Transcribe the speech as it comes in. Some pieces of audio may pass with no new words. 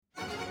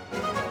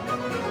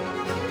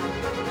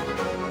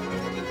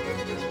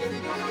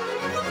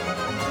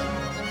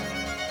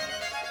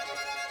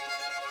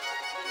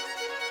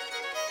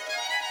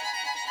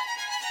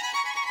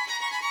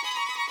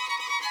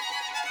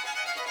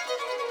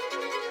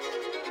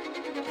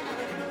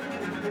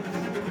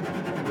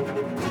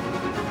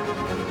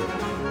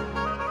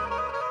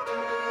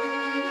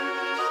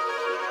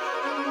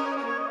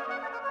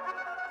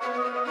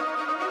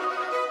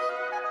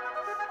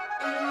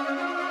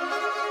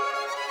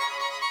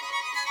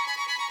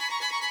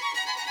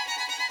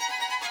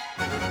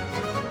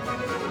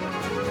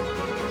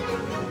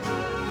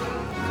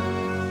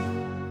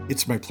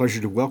It's my pleasure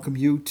to welcome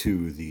you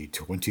to the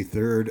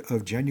 23rd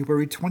of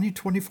January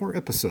 2024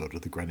 episode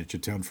of the Greenwich, a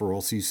Town for All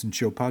Seasons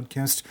Show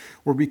podcast,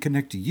 where we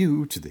connect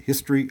you to the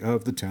history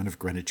of the town of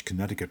Greenwich,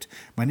 Connecticut.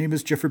 My name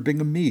is Jeffrey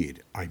Bingham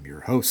Mead. I'm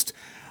your host,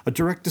 a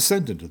direct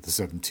descendant of the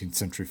 17th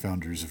century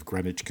founders of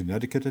Greenwich,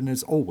 Connecticut, and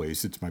as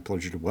always, it's my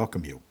pleasure to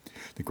welcome you.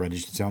 The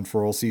Greenwich, a Town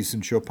for All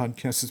Seasons Show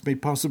podcast is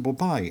made possible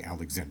by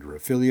Alexander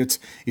Affiliates,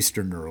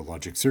 Eastern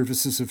Neurologic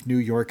Services of New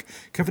York,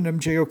 Kevin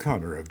M.J.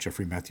 O'Connor of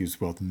Jeffrey Matthews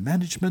Wealth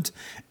Management,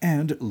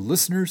 and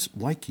listeners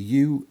like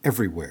you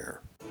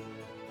everywhere.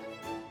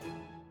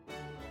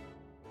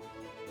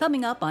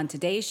 Coming up on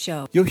today's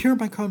show, you'll hear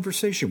my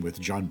conversation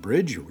with John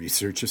Bridge, a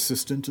research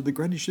assistant to the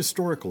Greenwich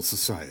Historical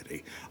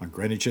Society. On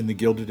Greenwich and the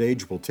Gilded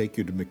Age, we'll take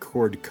you to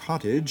McCord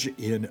Cottage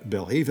in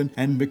Belhaven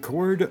and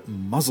McCord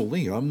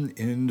Mausoleum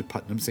in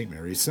Putnam St.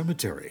 Mary's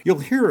Cemetery. You'll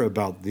hear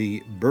about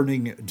the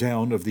burning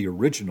down of the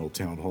original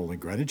town hall in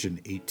Greenwich in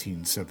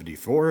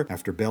 1874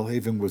 after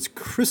Belhaven was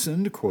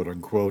christened,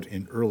 quote-unquote,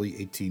 in early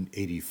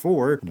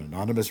 1884. An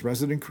anonymous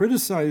resident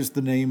criticized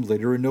the name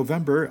later in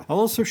November. I'll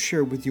also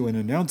share with you an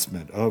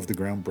announcement of the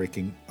groundbreaking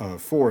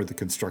for the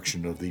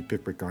construction of the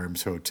Pickwick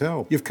Arms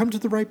Hotel. You've come to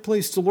the right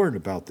place to learn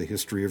about the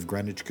history of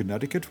Greenwich,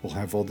 Connecticut. We'll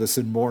have all this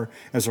and more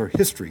as our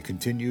history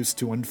continues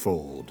to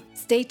unfold.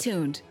 Stay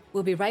tuned.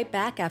 We'll be right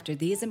back after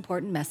these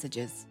important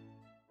messages.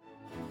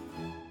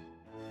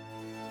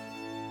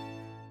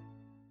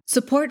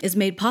 Support is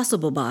made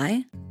possible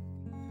by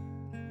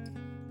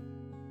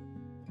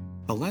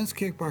a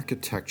landscape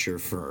architecture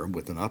firm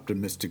with an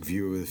optimistic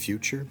view of the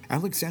future.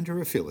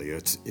 Alexander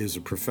Affiliates is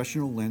a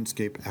professional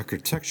landscape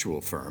architectural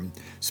firm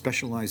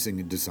specializing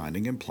in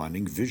designing and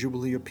planning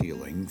visually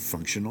appealing,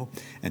 functional,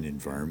 and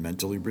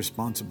environmentally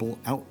responsible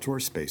outdoor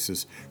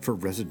spaces for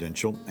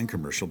residential and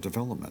commercial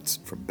developments.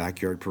 From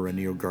backyard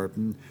perennial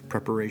garden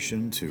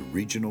preparation to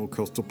regional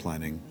coastal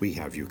planning, we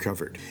have you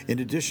covered. In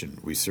addition,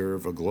 we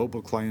serve a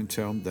global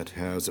clientele that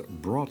has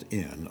brought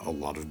in a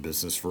lot of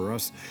business for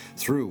us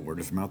through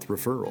word-of-mouth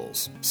referrals.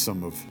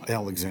 Some of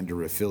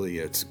Alexander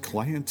Affiliates'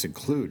 clients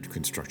include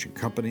construction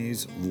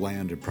companies,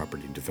 land and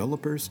property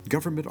developers,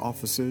 government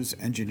offices,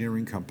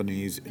 engineering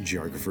companies,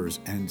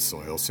 geographers, and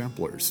soil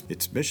samplers.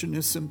 Its mission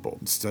is simple.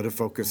 Instead of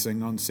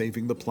focusing on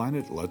saving the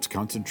planet, let's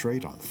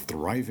concentrate on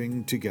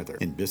thriving together.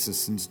 In business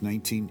since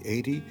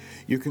 1980,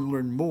 you can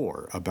learn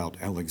more about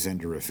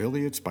Alexander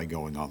Affiliates by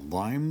going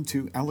online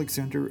to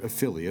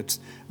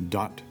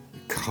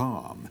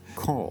alexanderaffiliates.com.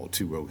 Call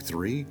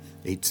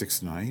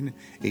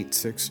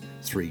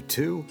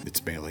 203-869-8632.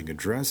 Its mailing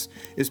address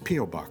is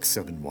P.O. Box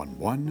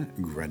 711,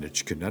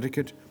 Greenwich,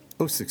 Connecticut,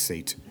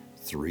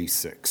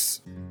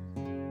 06836.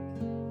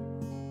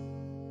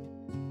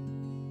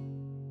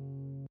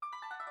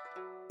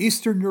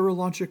 Eastern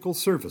Neurological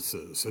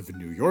Services of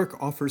New York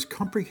offers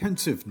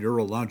comprehensive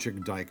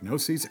neurologic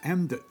diagnoses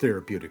and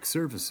therapeutic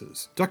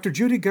services. Dr.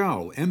 Judy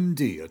Gao,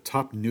 MD, a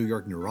top New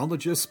York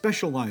neurologist,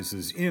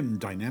 specializes in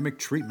dynamic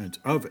treatment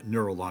of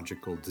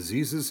neurological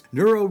diseases,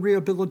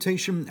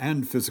 neurorehabilitation,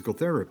 and physical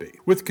therapy.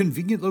 With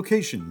convenient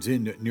locations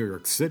in New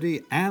York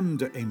City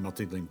and a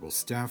multilingual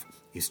staff,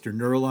 Eastern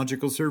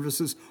Neurological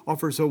Services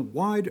offers a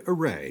wide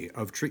array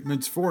of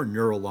treatments for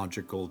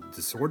neurological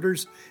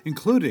disorders,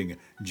 including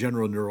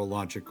general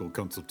neurological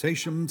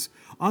consultations,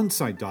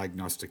 on-site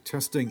diagnostic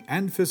testing,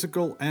 and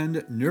physical and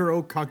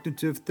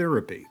neurocognitive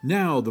therapy.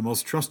 Now, the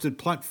most trusted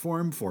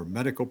platform for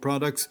medical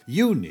products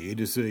you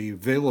need is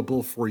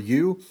available for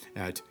you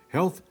at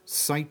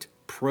HealthSite.com.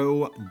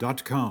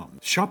 Pro.com.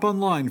 Shop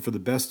online for the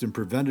best in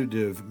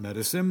preventative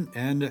medicine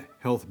and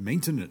health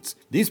maintenance.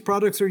 These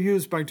products are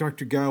used by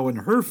Dr. Gao and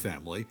her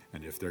family,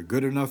 and if they're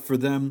good enough for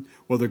them,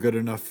 well, they're good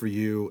enough for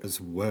you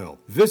as well.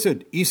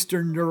 Visit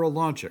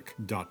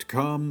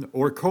easternneurologic.com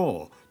or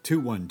call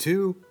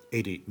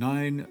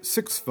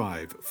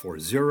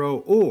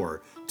 212-889-6540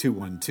 or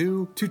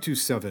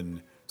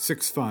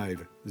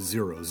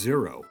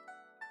 212-227-6500.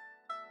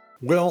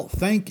 Well,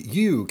 thank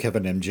you,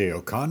 Kevin M.J.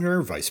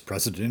 O'Connor, Vice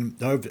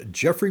President of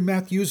Jeffrey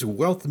Matthews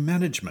Wealth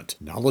Management,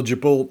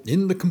 knowledgeable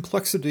in the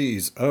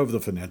complexities of the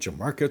financial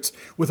markets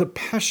with a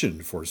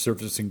passion for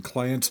servicing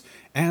clients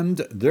and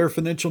their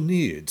financial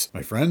needs.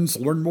 My friends,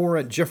 learn more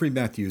at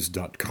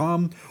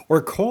jeffreymatthews.com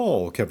or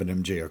call Kevin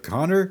M.J.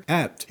 O'Connor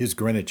at his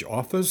Greenwich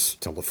office,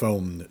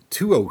 telephone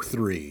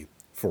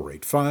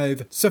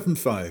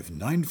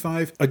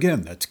 203-485-7595.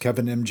 Again, that's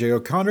Kevin M.J.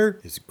 O'Connor,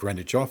 his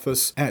Greenwich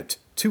office at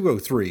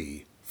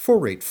 203-485-7595.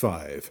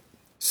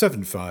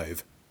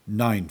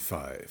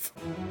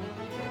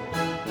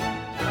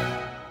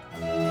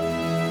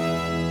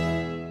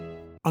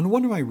 On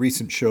one of my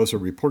recent shows, I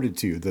reported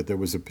to you that there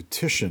was a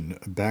petition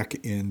back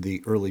in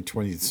the early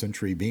 20th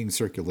century being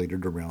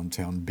circulated around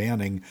town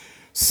banning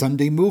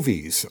Sunday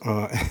movies.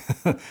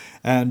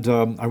 And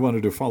I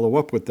wanted to follow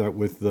up with that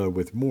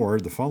with more.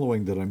 The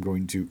following that I'm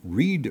going to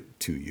read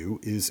to you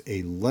is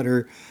a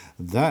letter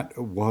that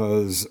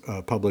was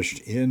published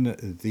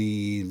in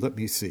the, in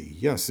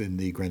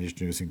the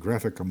Greenwich News and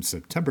Graphic on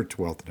September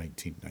 12th,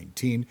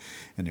 1919,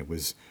 and it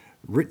was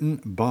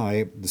written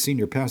by the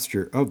senior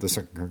pastor of the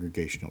Second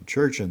Congregational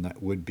Church, and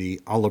that would be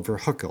Oliver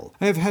Huckle.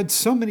 I have had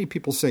so many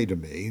people say to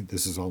me,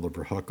 this is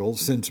Oliver Huckle,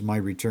 since my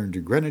return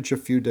to Greenwich a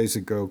few days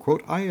ago,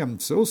 quote, "I am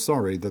so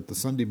sorry that the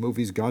Sunday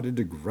movies got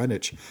into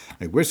Greenwich.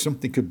 I wish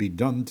something could be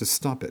done to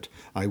stop it.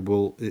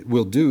 It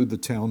will do the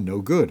town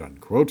no good,"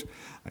 unquote.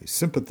 I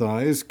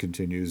sympathize,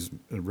 continues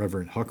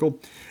Reverend Huckle,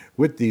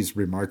 with these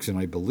remarks, and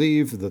I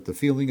believe that the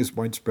feeling is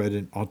widespread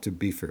and ought to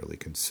be fairly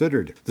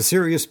considered. The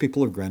serious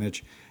people of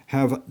Greenwich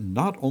have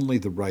not only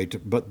the right,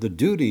 but the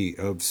duty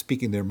of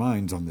speaking their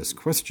minds on this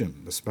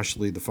question,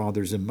 especially the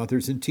fathers and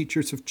mothers and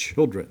teachers of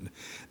children.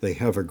 They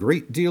have a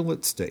great deal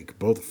at stake,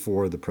 both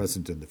for the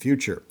present and the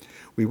future.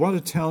 We want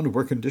a town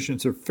where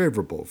conditions are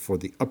favorable for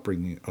the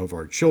upbringing of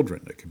our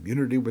children, a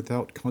community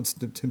without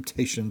constant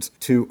temptations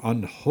to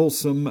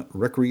unwholesome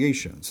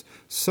recreations.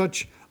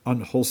 Such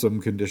unwholesome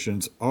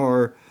conditions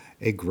are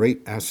a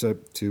great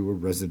asset to a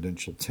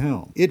residential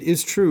town. It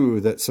is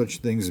true that such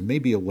things may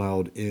be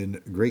allowed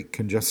in great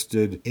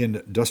congested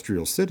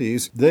industrial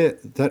cities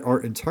that are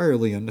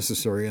entirely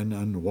unnecessary and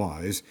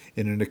unwise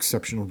in an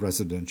exceptional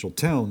residential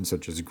town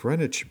such as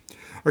Greenwich.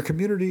 Our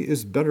community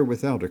is better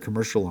without a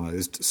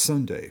commercialized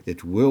Sunday.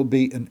 It will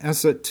be an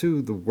asset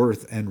to the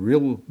worth and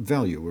real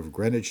value of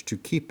Greenwich to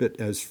keep it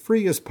as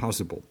free as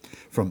possible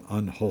from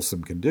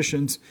unwholesome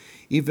conditions,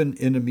 even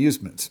in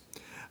amusements.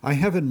 I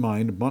have in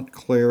mind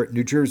Montclair,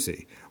 New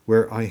Jersey,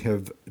 where I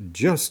have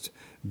just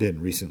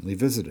been recently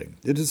visiting.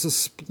 It is a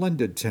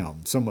splendid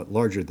town, somewhat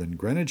larger than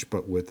Greenwich,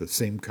 but with the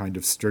same kind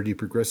of sturdy,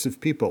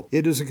 progressive people.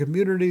 It is a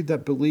community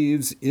that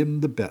believes in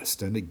the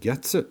best, and it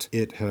gets it.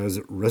 It has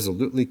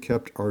resolutely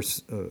kept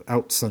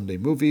out Sunday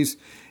movies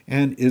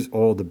and is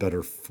all the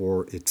better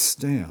for its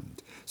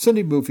stand.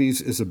 Sunday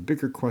movies is a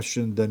bigger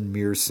question than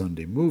mere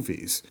Sunday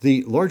movies.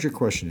 The larger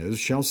question is,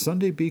 shall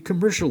Sunday be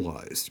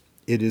commercialized?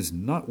 It is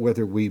not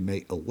whether we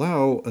may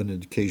allow an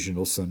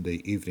occasional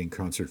Sunday evening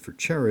concert for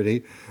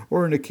charity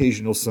or an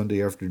occasional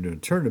Sunday afternoon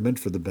tournament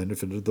for the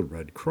benefit of the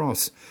Red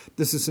Cross.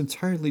 This is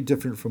entirely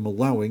different from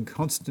allowing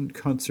constant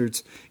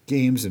concerts,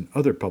 games, and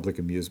other public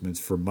amusements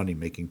for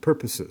money-making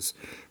purposes,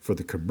 for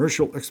the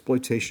commercial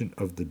exploitation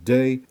of the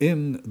day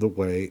in the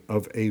way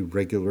of a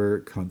regular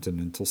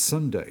continental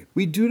Sunday.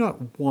 We do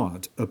not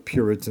want a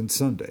Puritan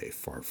Sunday.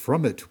 Far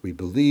from it. We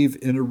believe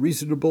in a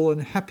reasonable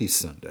and happy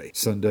Sunday.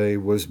 Sunday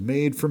was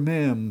made for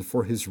man,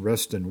 for his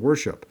rest and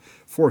worship,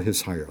 for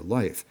his higher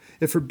life.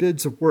 It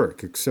forbids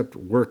work except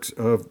works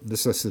of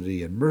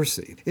necessity and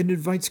mercy. It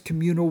invites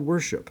communal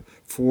worship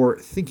for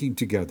thinking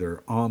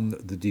together on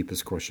the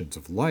deepest questions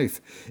of life.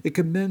 It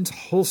commends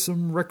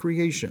wholesome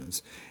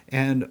recreations,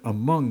 and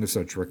among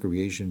such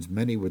recreations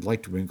many would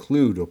like to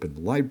include open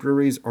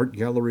libraries, art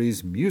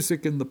galleries,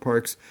 music in the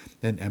parks,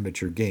 and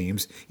amateur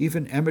games,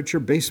 even amateur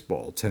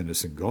baseball,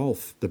 tennis, and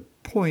golf. The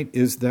point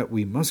is that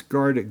we must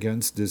guard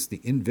against is the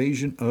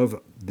invasion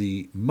of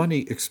the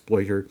money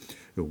exploiter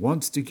who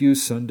wants to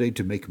use Sunday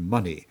to make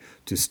money,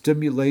 to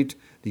stimulate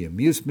the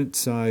amusement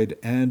side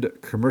and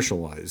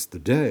commercialize the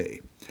day.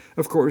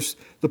 Of course,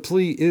 the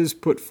plea is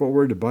put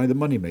forward by the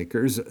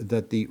moneymakers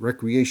that the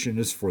recreation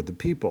is for the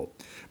people,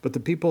 but the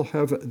people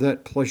have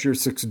that pleasure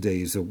 6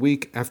 days a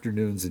week,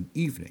 afternoons and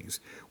evenings,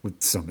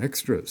 with some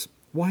extras.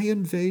 Why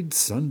invade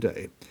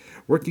Sunday?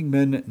 Working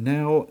men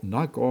now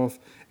knock off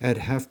at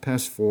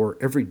 4:30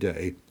 every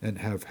day and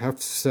have half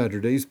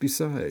Saturdays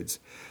besides.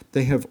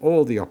 They have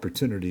all the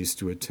opportunities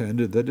to attend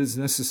that is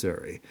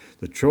necessary.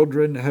 The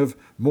children have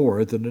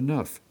more than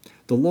enough.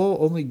 The law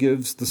only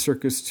gives the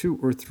circus 2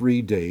 or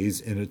 3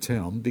 days in a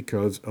town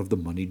because of the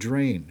money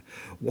drain.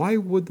 Why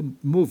would the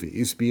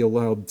movies be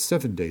allowed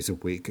 7 days a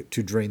week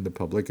to drain the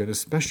public and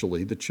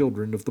especially the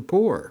children of the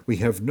poor? We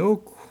have no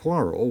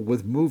quarrel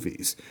with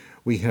movies.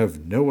 We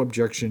have no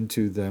objection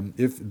to them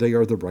if they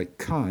are the right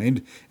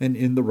kind and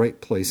in the right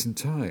place and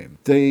time.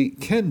 They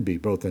can be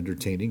both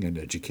entertaining and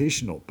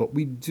educational, but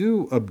we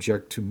do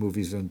object to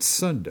movies on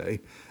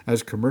Sunday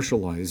as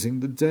commercializing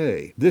the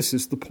day. This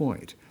is the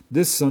point.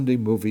 This Sunday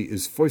movie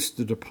is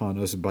foisted upon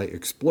us by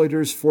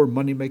exploiters for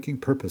money-making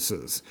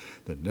purposes.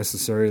 The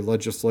necessary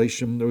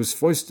legislation was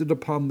foisted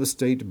upon the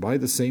state by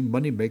the same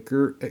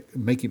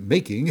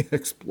making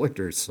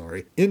exploiters.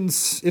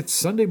 If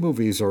Sunday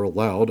movies are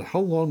allowed,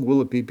 how long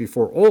will it be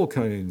before all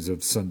kinds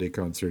of Sunday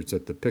concerts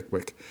at the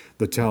Pickwick,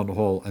 the Town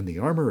Hall, and the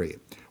Armory?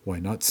 Why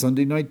not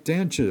Sunday night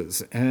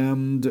dances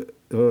and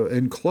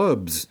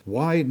clubs?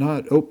 Why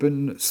not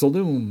open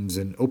saloons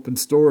and open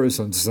stores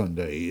on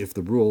Sunday if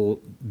the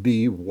rule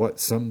be what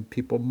some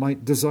people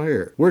might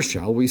desire? Where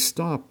shall we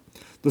stop?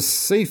 The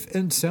safe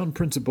and sound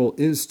principle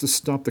is to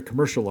stop the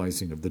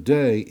commercializing of the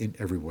day in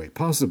every way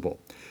possible.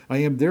 I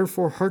am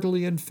therefore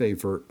heartily in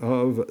favor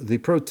of the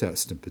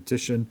protest and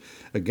petition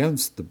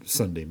against the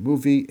Sunday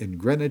movie in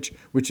Greenwich,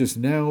 which is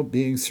now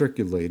being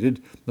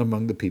circulated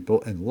among the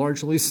people and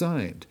largely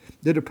signed.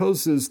 It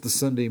opposes the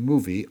Sunday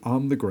movie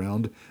on the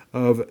ground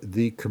of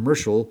the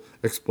commercial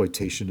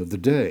exploitation of the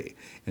day,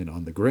 and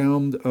on the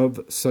ground of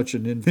such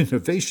an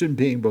innovation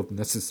being both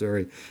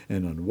necessary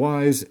and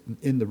unwise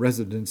in the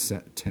residence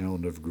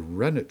town of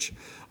Greenwich.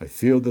 I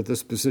feel that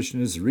this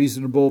position is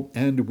reasonable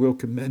and will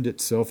commend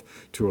itself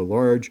to a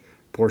large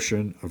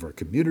portion of our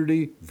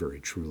community. Very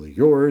truly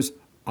yours,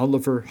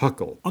 Oliver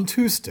Huckle. On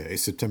Tuesday,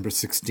 September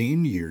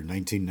 16, year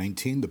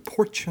 1919, the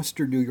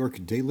Portchester, New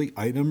York Daily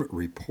Item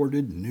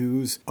reported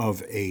news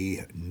of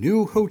a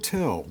new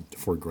hotel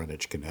for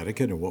Greenwich,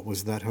 Connecticut. And what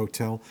was that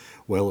hotel?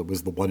 Well, it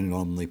was the one and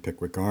only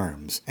Pickwick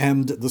Arms.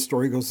 And the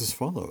story goes as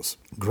follows.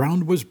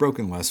 Ground was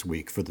broken last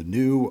week for the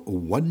new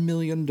 $1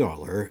 million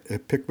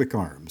Pickwick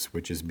Arms,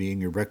 which is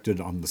being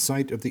erected on the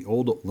site of the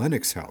old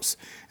Lenox House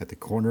at the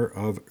corner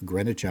of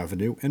Greenwich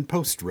Avenue and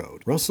Post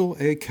Road. Russell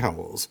A.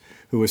 Cowles,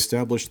 who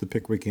established the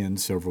Pickwick Inn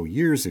several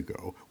years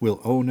ago,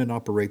 will own and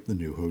operate the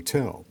new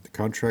hotel. The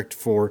contract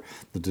for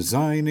the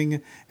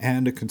designing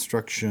and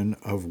construction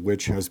of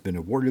which has been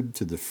awarded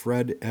to the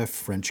Fred F.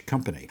 French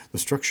Company. The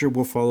structure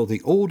will follow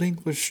the Old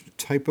English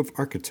type of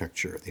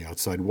architecture. The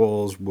outside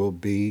walls will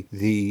be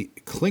the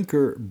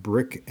clinker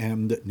brick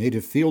and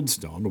native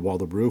fieldstone, while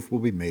the roof will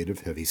be made of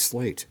heavy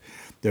slate.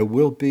 There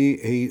will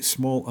be a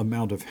small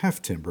amount of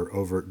half-timber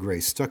over gray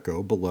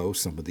stucco below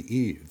some of the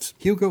eaves.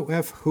 Hugo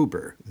F.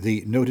 Huber,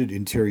 the noted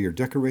interior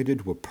decorator,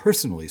 will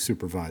personally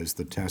supervise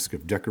the task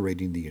of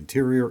decorating the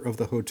interior of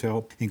the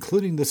hotel,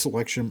 including the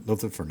selection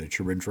of the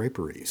furniture and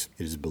draperies.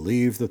 It is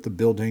believed that the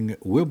building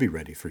will be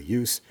ready for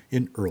use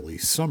in early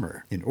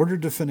summer. In order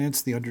to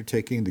finance the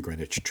undertaking, the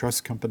Greenwich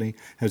Trust Company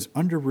has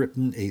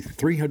underwritten a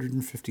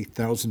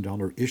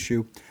 $350,000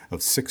 issue of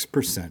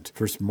 6%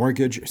 first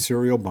mortgage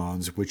serial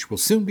bonds, which will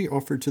soon be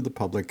offered to the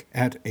public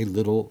at a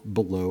little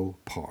below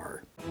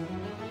par.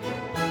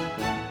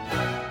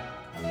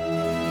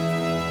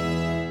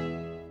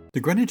 The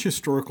Greenwich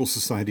Historical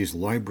Society's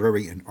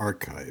library and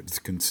archives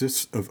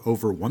consists of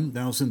over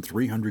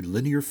 1,300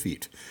 linear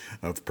feet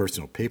of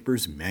personal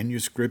papers,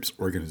 manuscripts,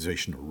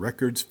 organizational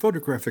records,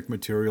 photographic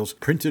materials,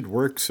 printed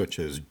works such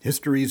as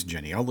histories,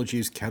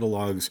 genealogies,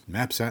 catalogs,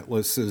 maps,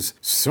 atlases,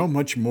 so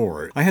much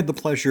more. I had the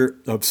pleasure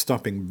of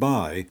stopping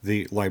by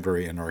the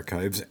library and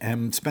archives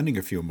and spending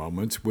a few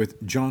moments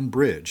with John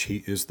Bridge.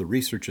 He is the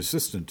research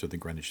assistant to the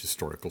Greenwich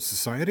Historical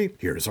Society.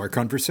 Here's our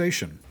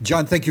conversation.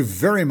 John, thank you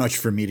very much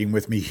for meeting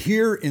with me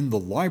here in the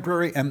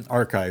library and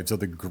archives of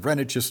the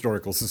Greenwich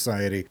Historical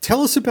Society.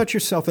 Tell us about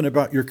yourself and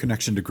about your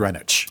connection to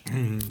Greenwich.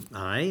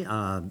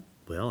 Hi.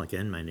 Well,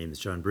 again, my name is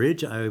John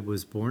Bridge. I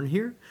was born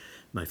here.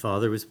 My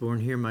father was born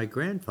here. My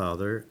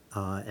grandfather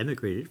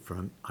emigrated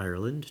from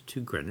Ireland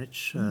to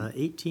Greenwich,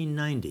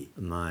 1890.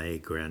 My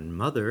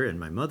grandmother and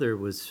my mother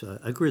was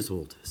a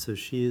Griswold, so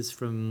she is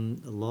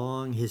from a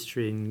long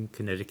history in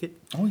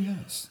Connecticut. Oh,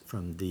 yes.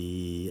 From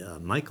the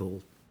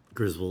Michael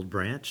Griswold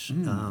branch.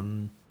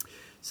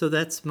 So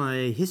that's my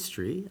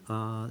history.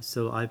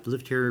 So I've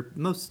lived here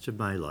most of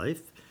my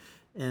life,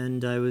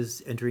 and I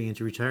was entering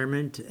into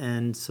retirement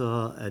and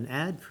saw an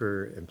ad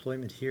for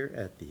employment here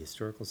at the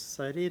Historical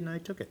Society, and I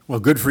took it. Well,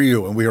 good for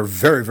you, and we are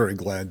very, very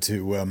glad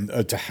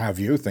to have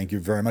you. Thank you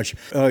very much.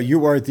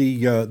 You are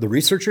the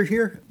researcher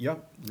here?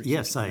 Yep.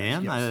 Yes, I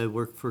am. Yes. I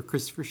work for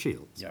Christopher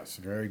Shields. Yes,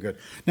 very good.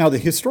 Now, the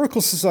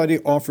Historical Society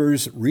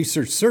offers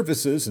research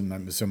services, and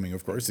I'm assuming,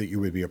 of course, that you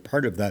would be a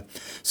part of that.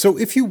 So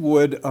if you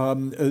would,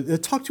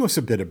 talk to us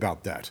a bit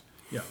about that.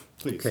 Yeah,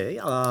 please. Okay.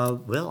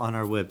 Well, on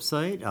our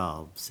website,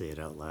 I'll say it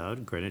out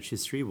loud,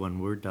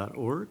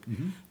 greenwichhistory.org,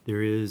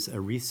 there is a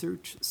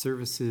research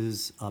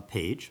services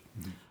page.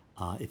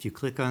 If you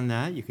click on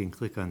that, you can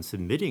click on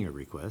submitting a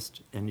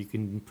request, and you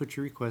can put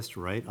your request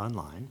right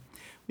online.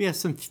 We have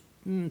some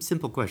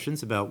simple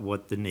questions about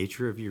what the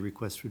nature of your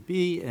request would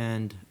be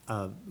and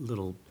a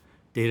little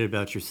data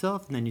about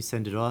yourself, and then you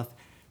send it off.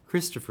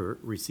 Christopher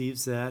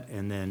receives that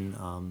and then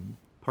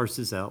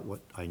parses out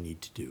what I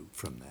need to do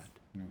from that.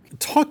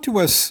 Talk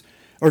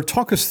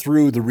us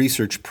through the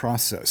research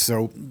process.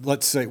 So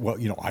let's say, well,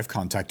 I've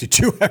contacted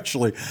you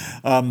actually,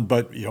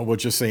 but we'll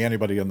just say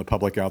anybody in the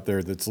public out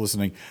there that's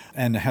listening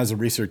and has a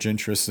research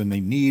interest and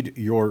they need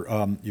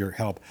your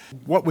help.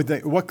 What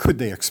could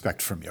they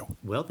expect from you?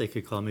 Well, they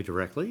could call me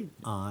directly.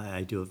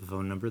 I do have a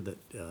phone number that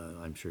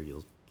I'm sure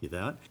you'll give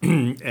out.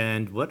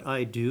 And what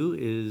I do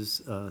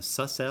is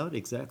suss out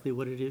exactly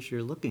what it is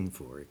you're looking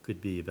for. It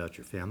could be about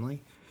your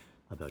family,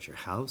 about your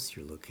house,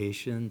 your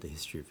location, the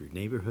history of your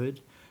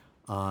neighborhood.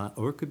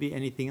 Or it could be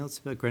anything else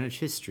about Greenwich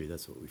history.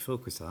 That's what we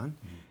focus on.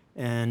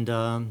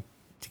 And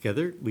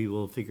together we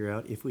will figure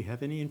out if we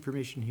have any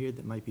information here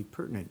that might be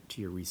pertinent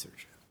to your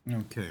research.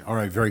 Okay. All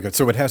right. Very good.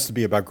 So it has to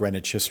be about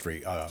Greenwich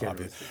history.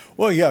 Generally.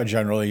 Well, yeah,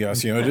 generally,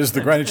 yes. It is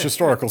the Greenwich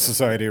Historical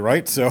Society,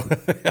 right? So,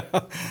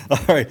 all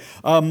right.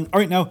 All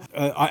right. Now,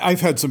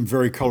 I've had some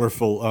very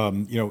colorful,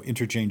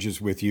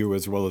 interchanges with you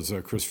as well as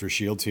Christopher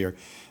Shields here,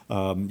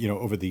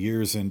 over the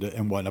years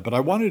and whatnot. But I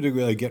wanted to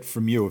really get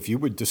from you if you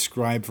would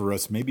describe for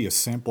us maybe a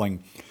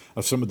sampling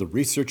of some of the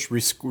research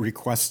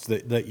requests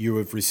that you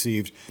have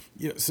received.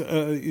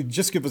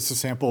 Just give us a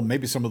sample,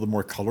 maybe some of the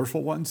more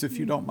colorful ones, if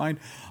you don't mind,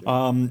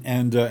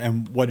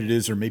 and what it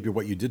is or maybe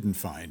what you didn't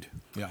find.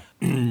 Yeah.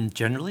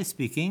 Generally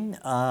speaking,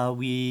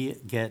 we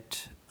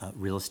get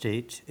real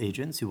estate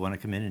agents who want to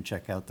come in and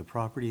check out the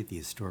property, the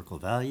historical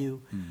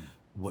value,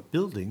 what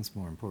buildings,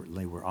 more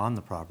importantly, were on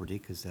the property,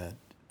 because that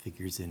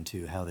figures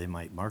into how they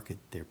might market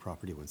their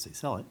property once they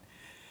sell it.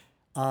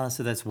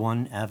 So that's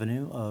one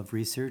avenue of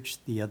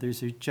research. The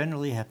others are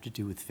generally have to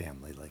do with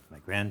family. Like my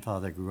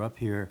grandfather grew up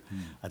here.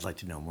 I'd like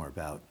to know more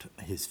about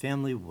his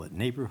family, what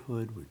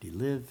neighborhood, where did he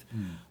live.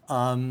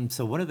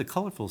 So one of the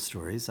colorful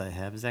stories I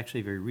have is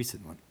actually a very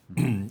recent one.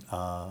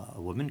 A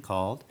woman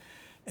called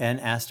and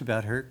asked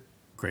about her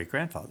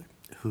great-grandfather,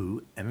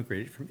 who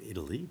emigrated from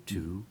Italy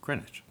to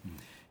Greenwich.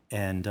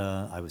 And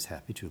I was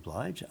happy to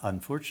oblige.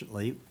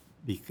 Unfortunately,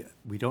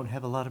 we don't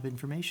have a lot of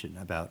information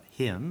about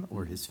him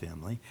or his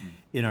family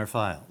in our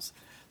files.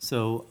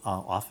 So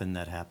often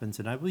that happens,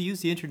 and I will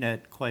use the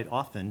internet quite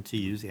often to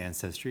use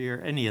Ancestry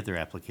or any other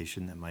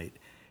application that might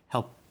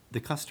help the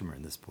customer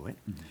in this point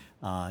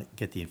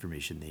get the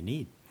information they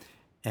need.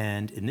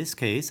 And in this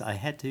case, I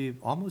had to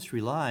almost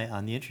rely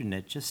on the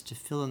internet just to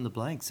fill in the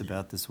blanks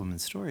about this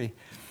woman's story.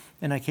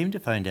 And I came to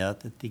find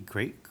out that the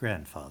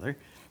great-grandfather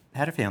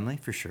had a family,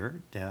 for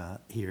sure,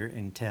 here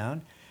in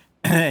town.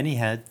 And he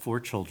had 4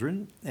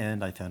 children,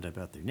 and I found out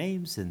about their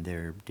names and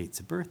their dates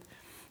of birth.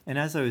 And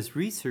as I was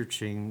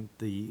researching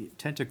the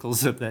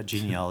tentacles of that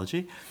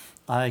genealogy,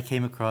 I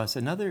came across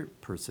another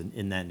person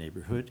in that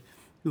neighborhood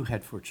who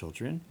had 4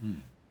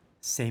 children,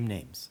 same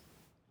names,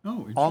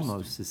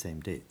 almost the same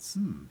dates.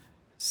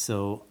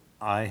 So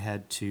I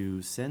had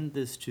to send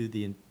this to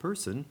the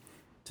person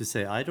to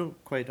say, I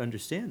don't quite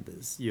understand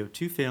this. You have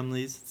 2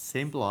 families,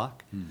 same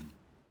block,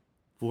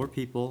 4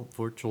 people,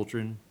 4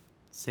 children,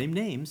 same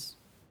names,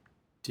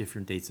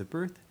 different dates of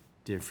birth,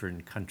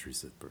 different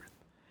countries of birth.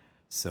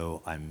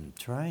 So I'm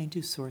trying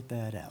to sort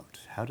that out.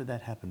 How did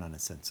that happen on a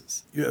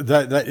census? Yeah,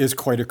 that is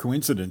quite a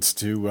coincidence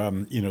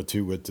to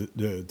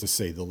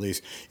say the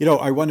least.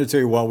 I want to tell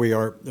you while we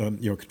are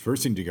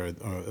conversing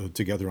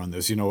together on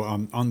this.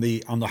 On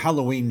the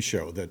Halloween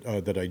show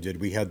that I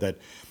did, we had that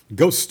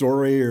ghost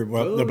story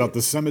about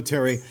the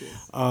cemetery,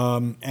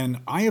 and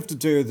I have to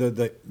tell you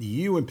that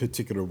you in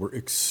particular were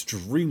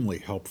extremely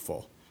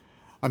helpful.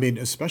 I mean,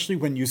 especially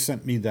when you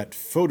sent me that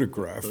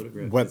photograph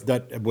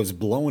that was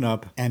blown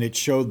up, and it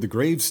showed the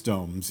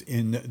gravestones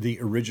in the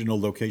original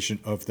location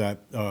of that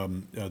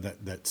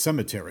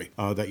cemetery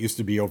that used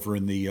to be over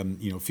in the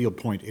Field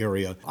Point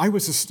area. I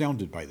was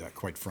astounded by that,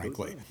 quite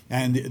frankly,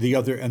 and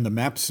the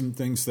maps and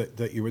things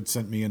that you had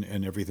sent me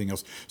and everything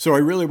else. So I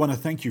really want to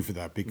thank you for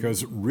that,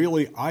 because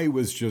really I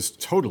was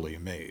just totally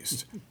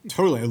amazed.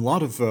 Totally, a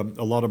lot of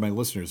my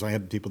listeners, I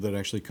had people that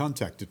actually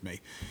contacted me.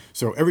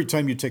 So every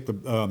time you take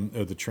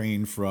the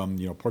train from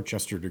Port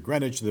Chester to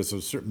Greenwich, there's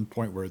a certain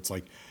point where it's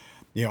like,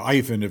 I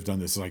even have done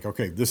this. It's like,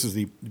 okay,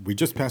 we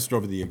just passed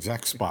over the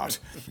exact spot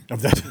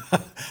of that.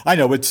 I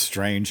know it's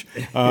strange,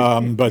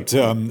 but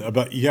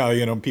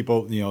yeah,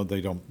 people,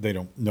 they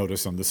don't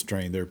notice on this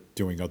train. They're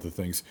doing other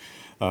things,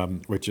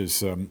 which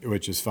is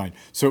fine.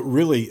 So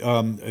really,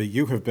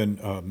 you have been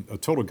a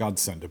total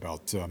godsend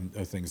about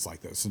things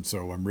like this, and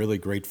so I'm really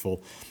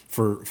grateful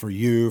for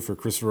you, for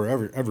Christopher,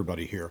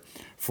 everybody here,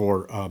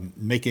 for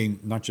making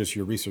not just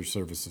your research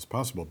services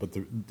possible, but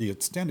the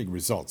outstanding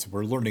results.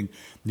 We're learning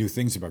new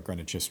things about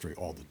Greenwich history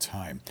all the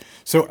time.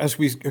 So as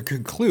we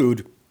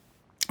conclude,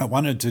 I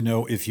wanted to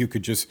know if you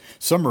could just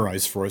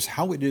summarize for us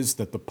how it is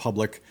that the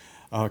public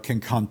can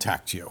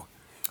contact you.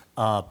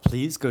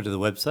 Please go to the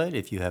website.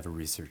 If you have a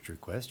research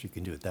request, you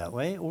can do it that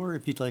way. Or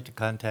if you'd like to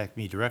contact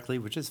me directly,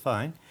 which is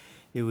fine,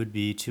 it would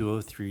be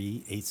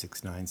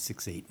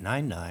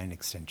 203-869-6899,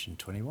 extension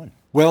 21.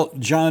 Well,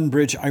 John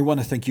Bridge, I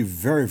want to thank you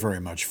very, very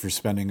much for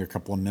spending a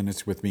couple of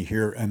minutes with me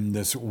here in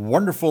this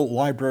wonderful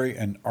library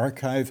and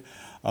archive.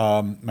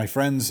 My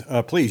friends,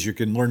 please, you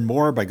can learn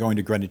more by going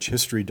to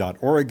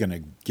greenwichhistory.org. And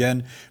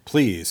again,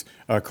 please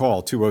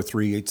call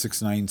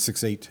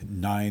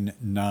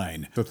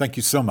 203-869-6899. So thank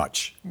you so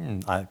much.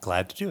 I'm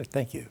glad to do it.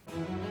 Thank you.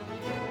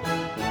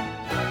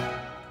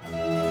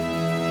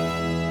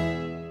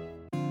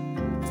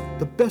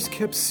 The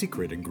best-kept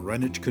secret in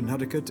Greenwich,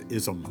 Connecticut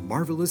is a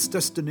marvelous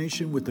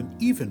destination with an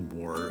even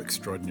more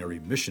extraordinary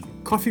mission.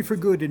 Coffee for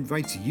Good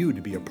invites you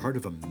to be a part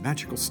of a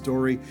magical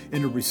story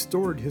in a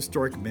restored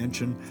historic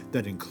mansion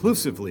that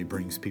inclusively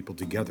brings people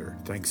together,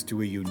 thanks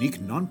to a unique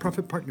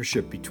nonprofit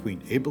partnership between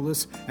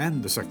Ableist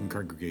and the Second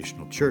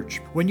Congregational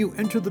Church. When you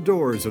enter the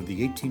doors of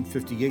the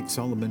 1858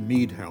 Solomon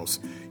Mead House,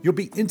 you'll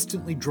be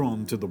instantly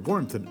drawn to the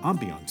warmth and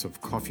ambiance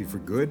of Coffee for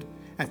Good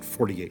at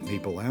 48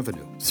 Maple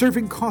Avenue.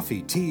 Serving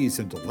coffee, teas,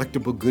 and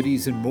delectable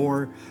goodies and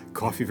more,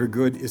 Coffee for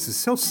Good is a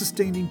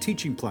self-sustaining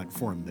teaching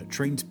platform that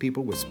trains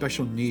people with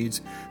special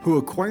needs who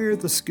acquire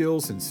the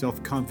skills and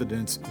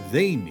self-confidence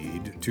they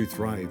need to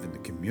thrive in the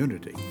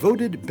community.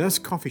 Voted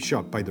Best Coffee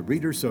Shop by the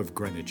readers of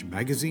Greenwich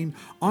Magazine,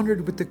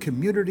 honored with the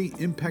Community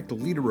Impact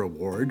Leader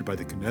Award by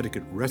the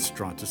Connecticut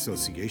Restaurant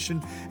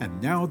Association,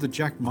 and now the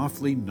Jack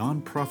Moffley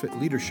Nonprofit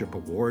Leadership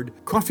Award,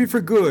 Coffee for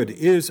Good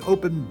is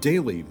open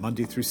daily,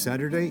 Monday through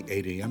Saturday,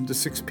 8 a.m. to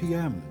 6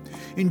 p.m.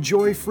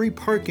 Enjoy free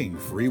parking,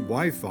 free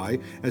Wi-Fi,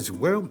 as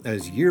well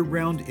as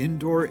year-round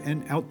indoor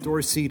and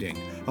outdoor seating,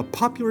 a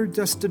popular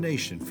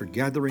destination for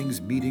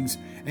gatherings, meetings,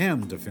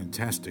 and a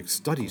fantastic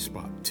study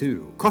spot,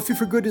 too. Coffee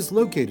for Good is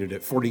located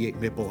at 48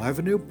 Maple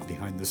Avenue,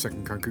 behind the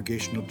Second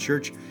Congregational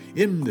Church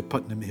in the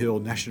Putnam Hill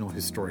National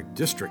Historic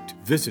District.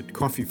 Visit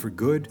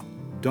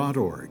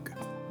coffeeforgood.org.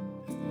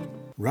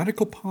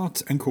 Radical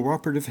Pots and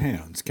Cooperative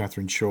Hands,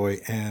 Catherine Choi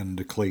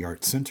and Clay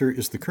Art Center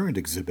is the current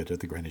exhibit at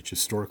the Greenwich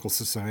Historical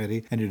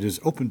Society, and it is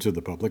open to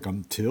the public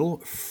until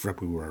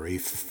February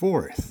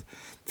 4th.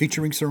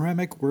 Featuring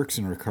ceramic works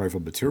and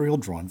archival material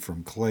drawn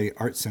from Clay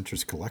Art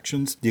Center's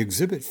collections, the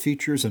exhibit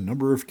features a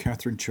number of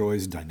Catherine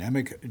Choi's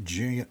dynamic,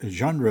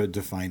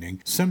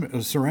 genre-defining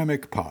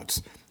ceramic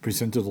pots,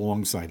 presented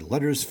alongside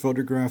letters,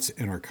 photographs,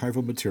 and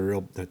archival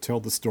material that tell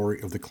the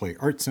story of the Clay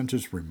Art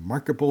Center's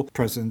remarkable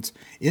presence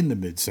in the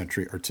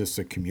mid-century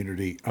artistic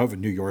community of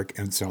New York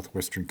and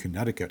southwestern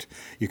Connecticut.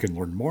 You can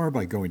learn more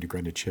by going to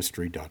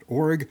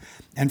greenwichhistory.org,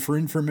 and for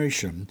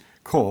information,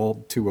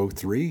 call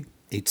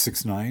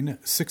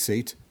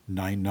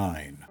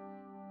 203-869-6899.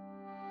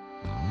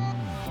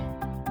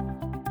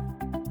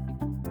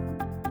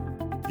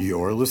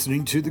 You're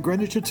listening to the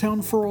Greenwich A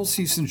Town for All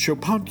Seasons Show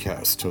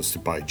podcast,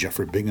 hosted by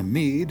Jeffrey Bingham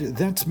Mead.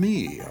 That's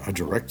me, a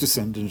direct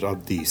descendant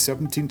of the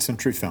 17th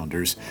century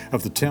founders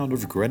of the town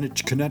of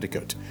Greenwich,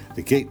 Connecticut,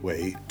 the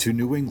gateway to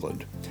New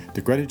England.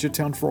 The Greenwich A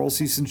Town for All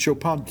Seasons Show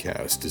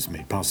podcast is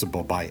made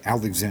possible by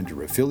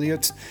Alexander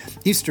Affiliates,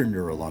 Eastern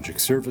Neurologic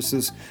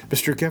Services,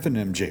 Mr. Kevin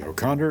M.J.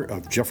 O'Connor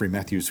of Jeffrey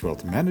Matthews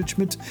Wealth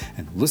Management,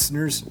 and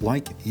listeners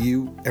like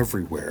you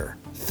everywhere.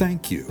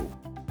 Thank you.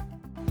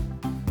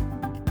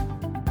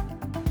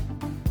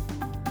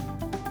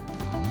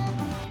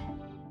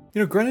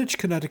 Greenwich,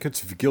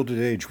 Connecticut's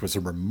Gilded Age was a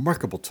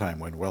remarkable time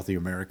when wealthy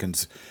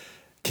Americans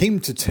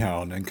came to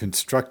town and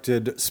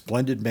constructed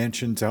splendid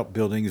mansions,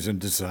 outbuildings, and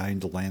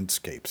designed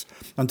landscapes.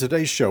 On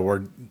today's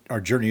show,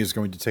 our journey is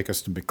going to take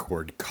us to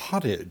McCord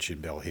Cottage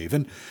in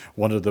Belhaven,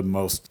 one of the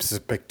most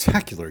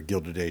spectacular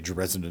Gilded Age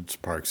residence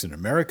parks in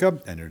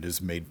America, and it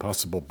is made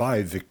possible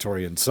by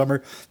Victorian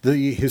Summer,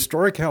 The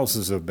Historic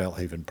Houses of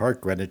Belhaven Park,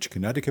 Greenwich,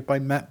 Connecticut, by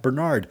Matt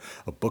Bernard,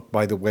 a book,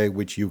 by the way,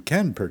 which you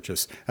can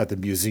purchase at the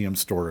museum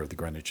store of the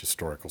Greenwich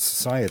Historical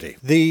Society.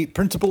 The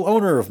principal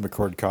owner of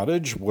McCord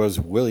Cottage was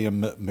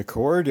William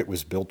McCord. It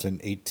was built in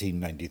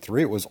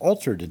 1893. It was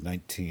altered in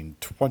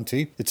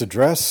 1920. Its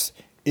address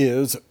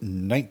is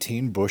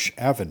 19 Bush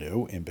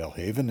Avenue in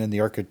Belhaven, and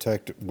the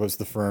architect was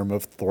the firm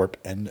of Thorpe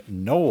and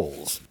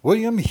Knowles.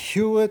 William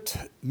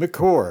Hewitt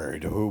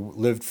McCord, who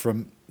lived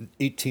from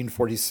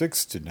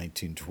 1846 to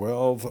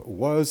 1912,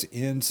 was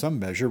in some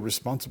measure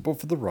responsible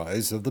for the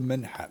rise of the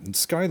Manhattan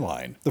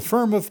skyline. The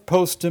firm of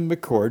Post and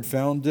McCord,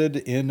 founded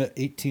in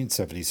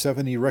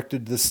 1877,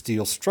 erected the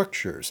steel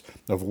structures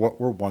of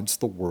what were once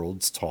the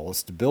world's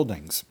tallest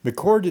buildings.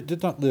 McCord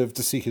did not live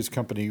to see his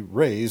company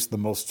raise the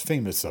most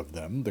famous of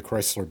them, the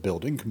Chrysler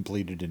Building,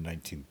 completed in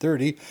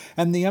 1930,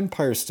 and the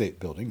Empire State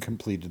Building,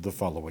 completed the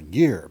following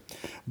year.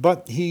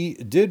 But he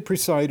did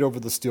preside over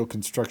the steel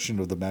construction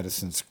of the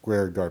Madison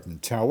Square Garden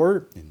Tower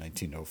in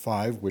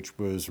 1905, which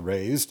was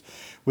raised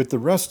with the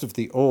rest of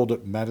the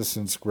old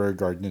Madison Square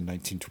Garden in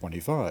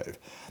 1925.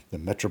 The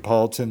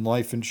Metropolitan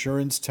Life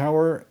Insurance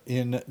Tower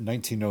in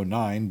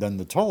 1909, then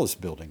the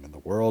tallest building in the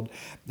world,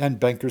 and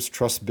Bankers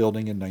Trust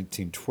Building in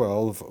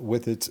 1912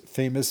 with its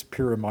famous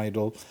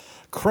pyramidal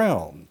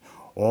crown.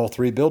 All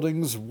three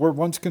buildings were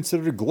once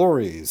considered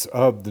glories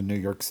of the New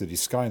York City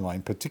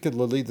skyline,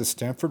 particularly the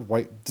Stanford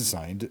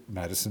White-designed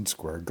Madison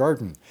Square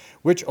Garden,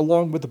 which,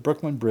 along with the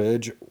Brooklyn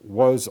Bridge,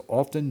 was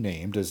often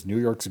named as New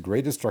York's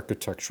greatest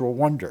architectural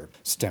wonder.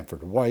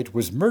 Stanford White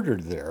was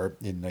murdered there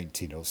in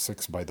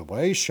 1906, by the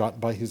way,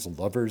 shot by his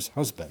lover's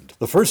husband.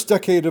 The first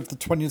decade of the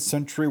 20th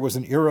century was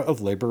an era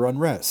of labor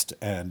unrest,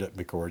 and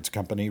McCord's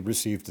company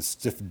received a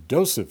stiff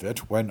dose of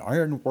it when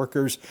iron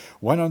workers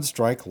went on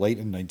strike late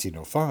in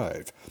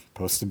 1905.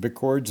 Post and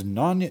McCord's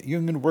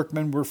non-union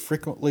workmen were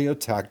frequently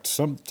attacked,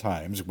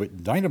 sometimes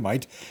with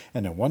dynamite,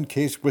 and in one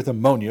case with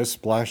ammonia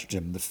splashed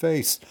in the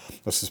face.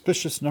 A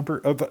suspicious number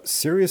of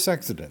serious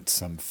accidents,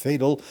 some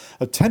fatal,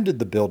 attended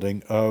the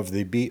building of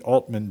the B.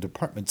 Altman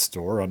department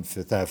store on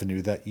Fifth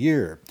Avenue that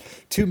year.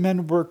 2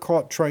 men were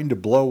caught trying to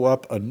blow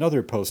up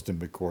another Post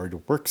and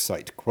McCord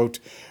worksite. Quote,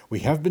 "We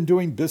have been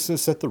doing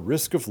business at the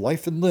risk of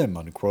life and limb,"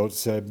 unquote,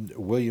 said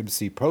William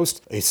C.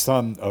 Post, a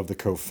son of the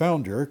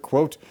co-founder.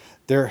 Quote,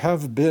 "There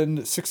have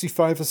been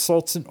 65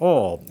 assaults in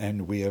all,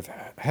 and we have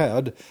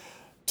had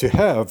to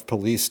have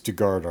police to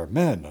guard our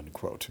men,"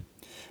 unquote.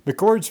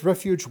 McCord's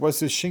refuge was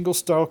his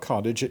shingle-style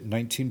cottage at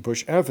 19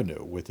 Bush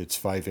Avenue, with its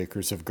 5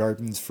 acres of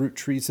gardens, fruit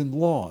trees, and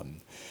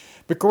lawn.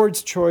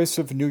 McCord's choice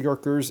of New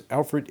Yorkers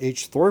Alfred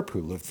H. Thorpe,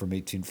 who lived from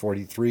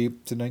 1843 to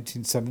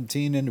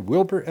 1917, and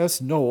Wilbur S.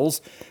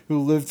 Knowles, who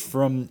lived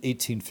from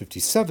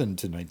 1857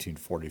 to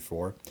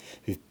 1944,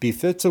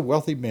 befits a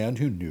wealthy man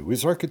who knew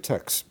his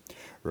architects.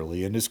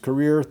 Early in his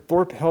career,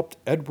 Thorpe helped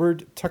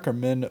Edward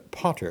Tuckerman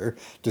Potter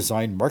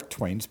design Mark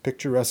Twain's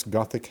picturesque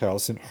Gothic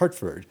house in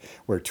Hartford,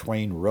 where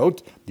Twain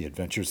wrote The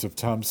Adventures of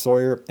Tom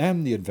Sawyer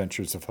and The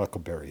Adventures of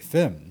Huckleberry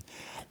Finn.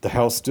 The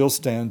house still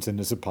stands and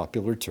is a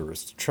popular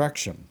tourist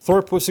attraction.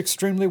 Thorpe was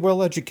extremely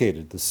well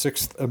educated, the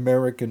 6th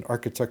American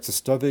architect to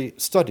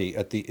study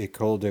at the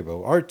École des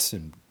Beaux-Arts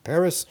in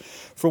Paris,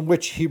 from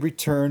which he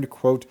returned,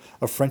 quote,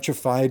 a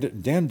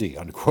Frenchified dandy,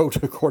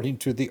 unquote, according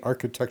to the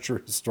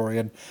architecture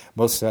historian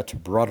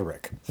Mosette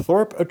Broderick.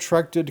 Thorpe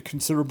attracted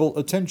considerable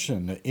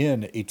attention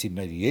in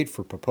 1898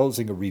 for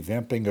proposing a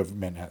revamping of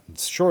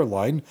Manhattan's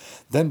shoreline,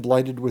 then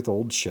blighted with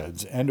old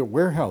sheds and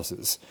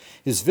warehouses.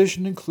 His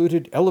vision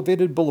included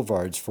elevated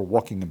boulevards for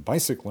walking and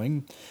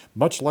bicycling,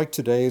 much like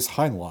today's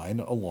High Line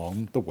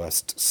along the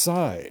West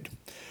Side.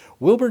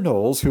 Wilbur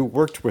Knowles, who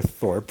worked with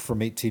Thorpe from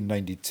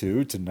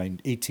 1892 to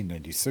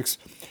 1896,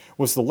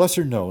 was the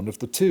lesser known of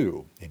the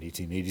two. In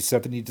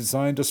 1887, he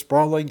designed a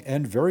sprawling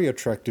and very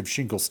attractive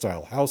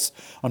shingle-style house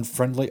on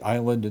Friendly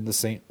Island in the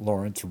St.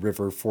 Lawrence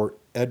River for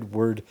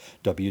Edward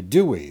W.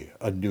 Dewey,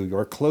 a New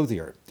York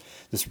clothier.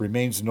 This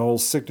remains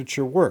Knowles'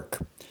 signature work.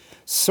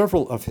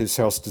 Several of his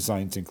house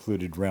designs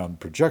included round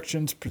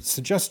projections,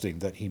 suggesting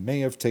that he may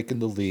have taken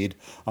the lead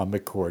on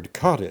McCord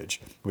Cottage,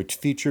 which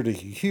featured a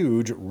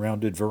huge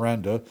rounded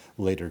veranda,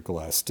 later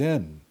glassed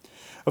in.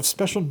 Of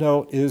special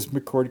note is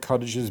McCord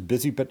Cottage's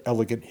busy but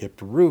elegant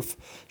hipped roof,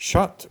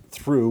 shot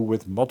through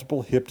with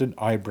multiple hipped and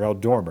eyebrow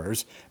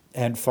dormers,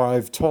 and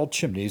 5 tall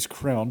chimneys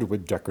crowned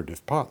with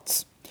decorative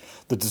pots.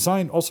 The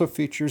design also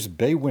features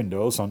bay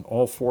windows on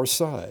all 4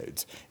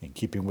 sides. In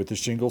keeping with the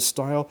shingle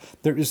style,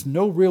 there is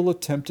no real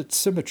attempt at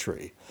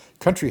symmetry.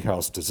 Country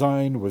house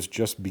design was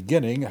just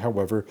beginning,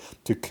 however,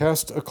 to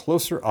cast a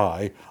closer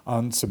eye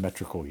on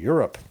symmetrical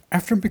Europe.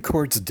 After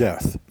McCord's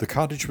death, the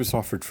cottage was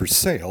offered for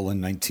sale in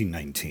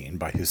 1919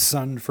 by his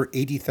son for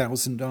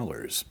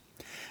 $80,000.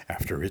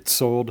 After it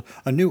sold,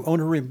 a new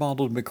owner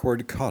remodeled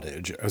McCord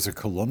Cottage as a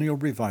colonial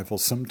revival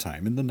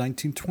sometime in the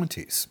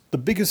 1920s. The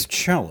biggest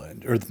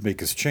change,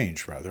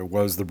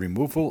 was the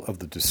removal of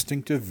the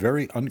distinctive,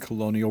 very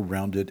uncolonial,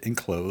 rounded,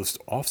 enclosed,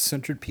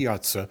 off-centered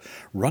piazza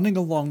running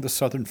along the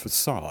southern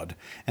facade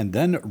and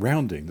then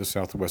rounding the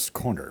southwest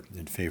corner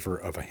in favor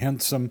of a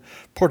handsome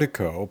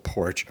portico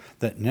porch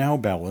that now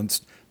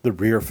balanced the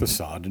rear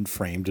facade and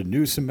framed a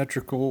new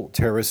symmetrical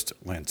terraced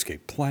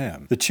landscape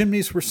plan. The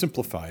chimneys were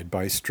simplified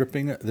by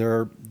stripping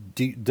their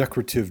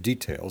decorative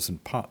details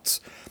and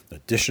pots.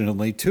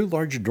 Additionally, 2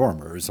 large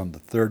dormers on the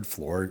 3rd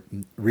floor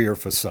rear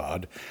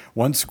facade,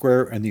 one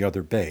square and the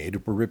other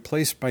bayed, were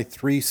replaced by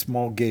 3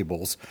 small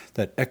gables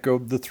that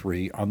echoed the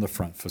 3 on the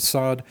front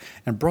facade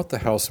and brought the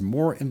house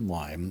more in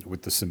line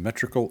with the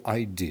symmetrical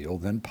ideal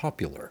then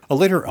popular. A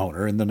later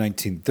owner in the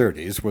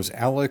 1930s was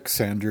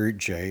Alexander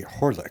J.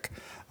 Horlick,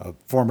 a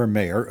former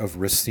mayor of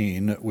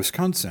Racine,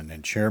 Wisconsin,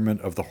 and chairman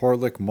of the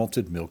Horlick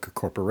Malted Milk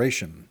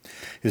Corporation.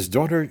 His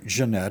daughter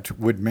Jeanette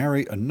would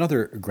marry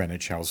another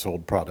Greenwich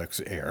Household Products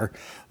heir,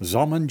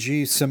 Zalman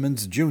G.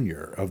 Simmons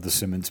Jr. of the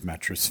Simmons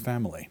mattress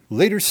family.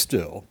 Later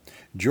still,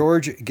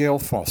 George Gale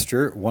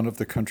Foster, one of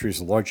the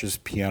country's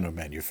largest piano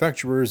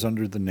manufacturers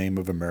under the name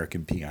of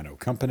American Piano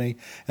Company,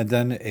 and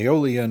then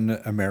Aeolian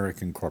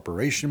American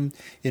Corporation,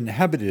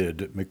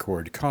 inhabited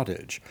McCord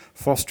Cottage.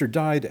 Foster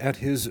died at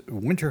his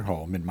winter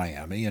home in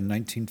Miami in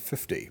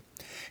 1950.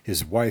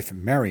 His wife,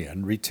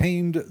 Marion,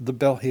 retained the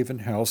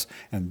Belhaven house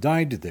and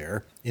died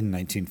there in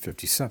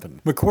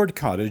 1957. McCord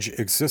Cottage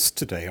exists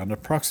today on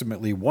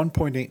approximately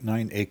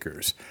 1.89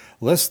 acres,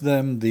 less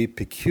than the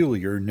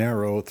peculiar,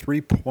 narrow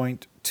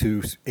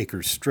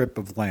 3.2-acre strip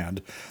of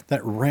land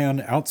that ran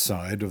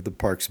outside of the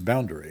park's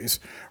boundaries,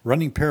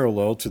 running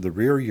parallel to the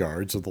rear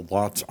yards of the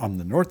lots on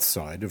the north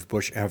side of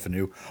Bush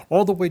Avenue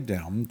all the way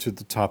down to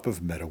the top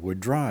of Meadowood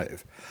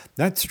Drive.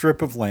 That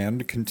strip of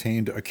land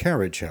contained a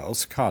carriage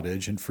house,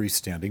 cottage, and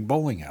freestanding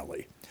bowling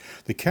alley.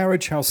 The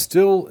carriage house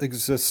still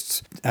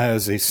exists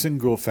as a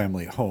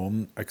single-family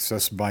home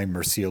accessed by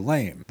Mercia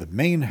Lane. The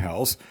main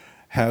house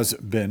has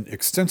been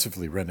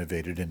extensively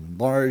renovated and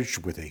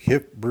enlarged with a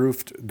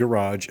hip-roofed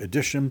garage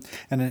addition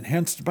and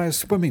enhanced by a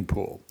swimming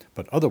pool,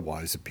 but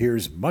otherwise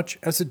appears much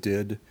as it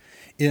did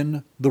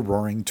in the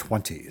Roaring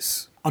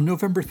Twenties. On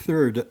November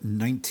 3rd,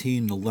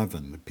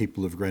 1911, the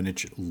people of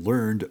Greenwich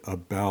learned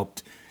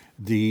about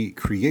the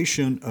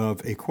creation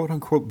of a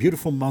quote-unquote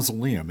beautiful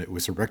mausoleum. It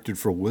was erected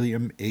for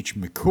William H.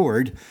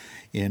 McCord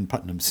in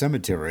Putnam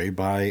Cemetery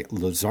by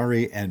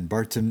Lazari and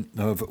Barton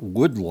of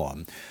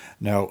Woodlawn.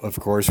 Now, of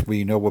course,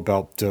 we know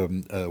about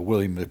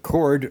William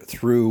McCord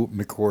through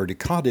McCord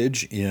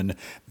Cottage in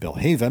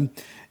Belhaven.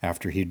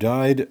 After he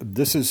died,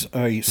 this is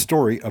a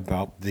story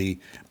about the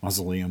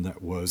mausoleum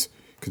that was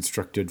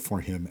constructed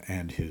for him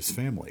and his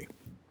family.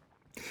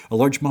 A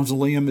large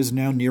mausoleum is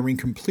now nearing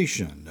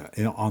completion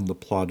on the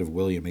plot of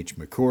William H.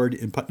 McCord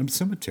in Putnam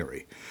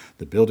Cemetery.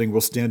 The building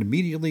will stand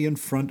immediately in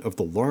front of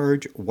the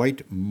large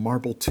white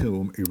marble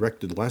tomb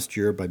erected last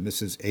year by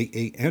Mrs.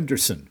 A.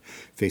 Anderson,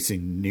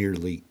 facing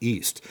nearly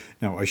east.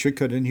 Now, I should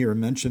cut in here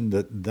and mention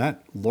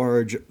that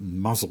large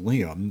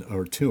mausoleum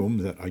or tomb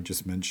that I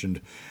just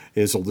mentioned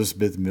is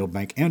Elizabeth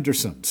Milbank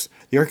Anderson's.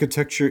 The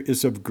architecture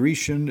is of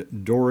Grecian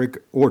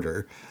Doric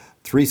order.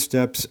 3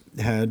 steps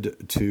had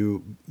to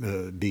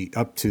be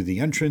up to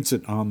the entrance,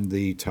 and on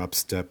the top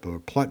step or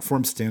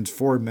platform stands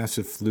 4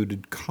 massive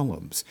fluted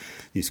columns.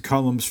 These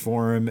columns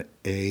form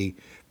a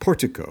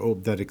portico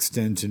that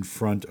extends in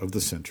front of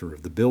the center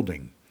of the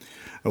building.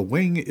 A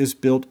wing is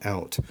built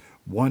out,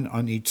 1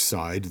 on each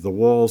side, the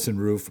walls and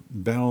roof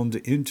bound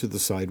into the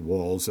side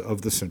walls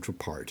of the central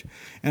part,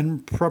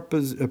 and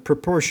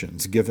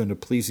proportions given a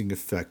pleasing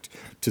effect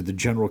to the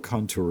general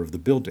contour of the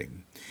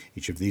building.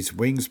 Each of these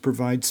wings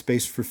provides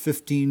space for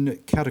 15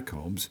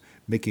 catacombs,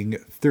 making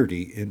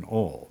 30 in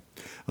all.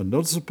 A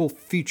noticeable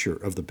feature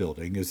of the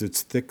building is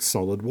its thick,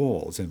 solid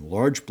walls and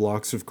large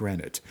blocks of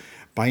granite,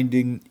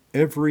 binding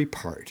every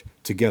part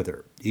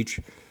together.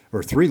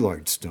 3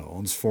 large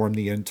stones form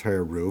the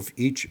entire roof,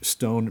 each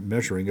stone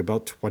measuring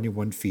about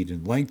 21 feet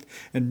in length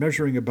and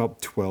measuring about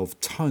 12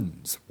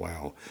 tons.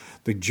 Wow.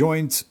 The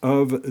joints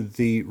of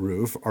the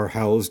roof are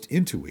housed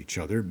into each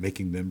other,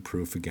 making them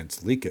proof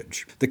against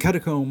leakage. The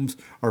catacombs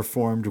are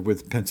formed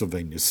with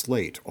Pennsylvania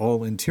slate.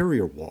 All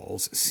interior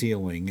walls,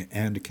 ceiling,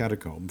 and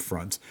catacomb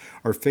fronts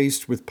are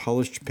faced with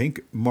polished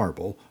pink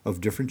marble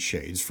of different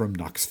shades from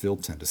Knoxville,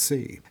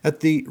 Tennessee. At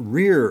the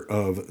rear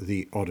of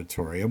the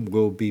auditorium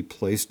will be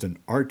placed an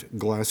art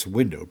glass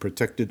window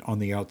protected on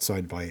the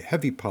outside by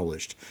heavy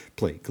polished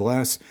plate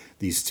glass,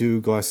 these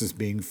 2 glasses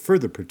being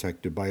further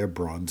protected by a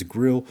bronze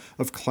grille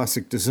of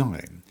classic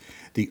design.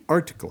 The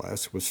art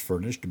glass was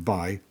furnished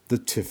by the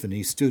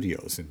Tiffany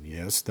Studios, and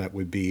yes, that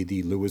would be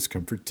the Louis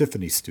Comfort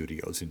Tiffany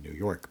Studios in New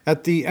York.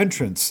 At the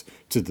entrance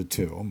to the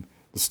tomb,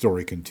 the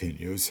story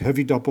continues,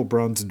 heavy double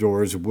bronze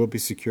doors will be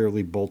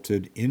securely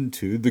bolted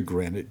into the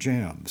granite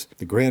jambs.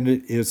 The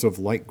granite is of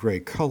light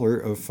gray color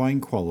of fine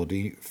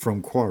quality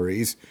from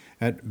quarries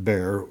at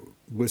Bear,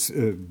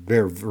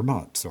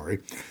 Vermont.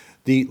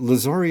 The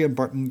Lazaria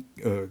Barton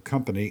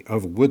Company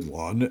of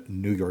Woodlawn,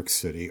 New York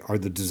City, are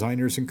the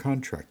designers and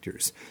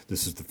contractors.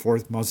 This is the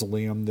 4th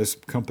mausoleum this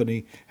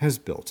company has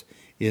built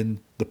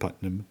in the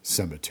Putnam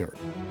Cemetery.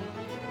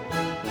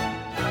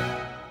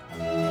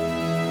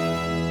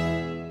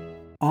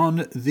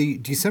 On the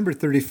December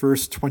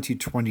 31st,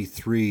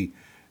 2023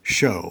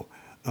 show,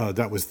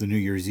 that was the New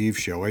Year's Eve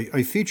show,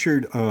 I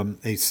featured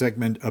a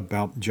segment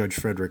about Judge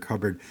Frederick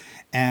Hubbard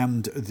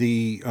and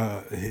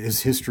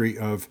his history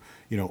of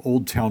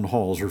old town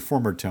halls or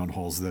former town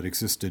halls that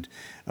existed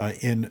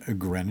in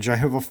Greenwich. I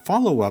have a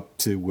follow-up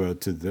to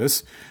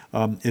this.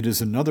 It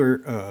is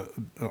another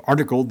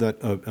article that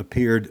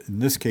appeared, in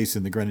this case,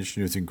 in the Greenwich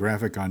News and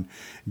Graphic on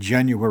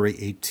January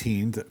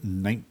 18th,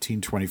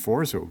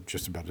 1924, so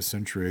just about a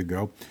century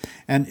ago.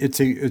 And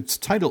its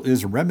title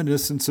is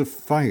Reminiscence of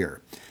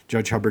Fire.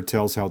 Judge Hubbard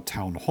tells how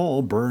Town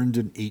Hall burned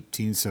in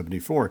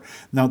 1874.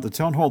 Now, the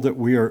town hall that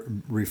we are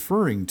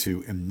referring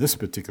to in this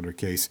particular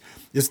case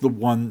is the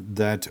one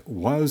that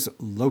was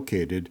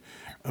located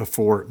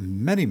for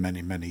many,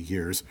 many, many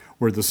years,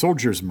 where the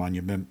Soldiers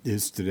Monument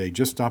is today,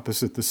 just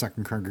opposite the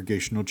Second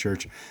Congregational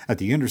Church at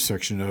the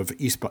intersection of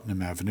East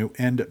Putnam Avenue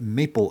and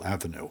Maple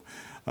Avenue.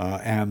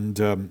 And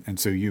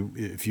so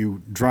if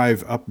you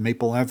drive up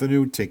Maple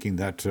Avenue, taking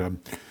that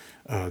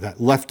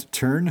left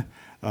turn,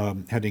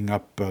 heading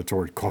up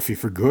toward Coffee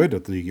for Good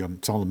at the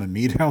Solomon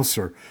Mead House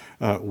or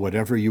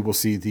whatever, you will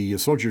see the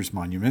Soldiers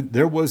Monument.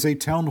 There was a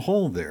town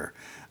hall there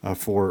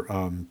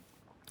for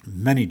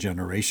many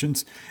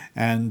generations,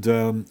 and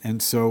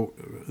so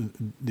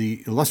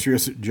the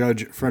illustrious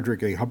Judge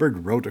Frederick A.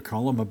 Hubbard wrote a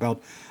column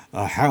about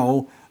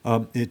how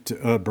it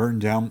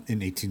burned down in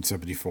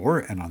 1874,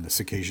 and on this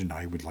occasion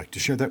I would like to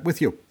share that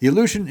with you. The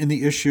allusion in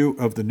the issue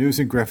of the News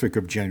and Graphic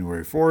of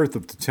January 4th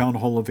of the Town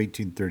Hall of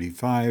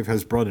 1835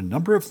 has brought a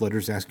number of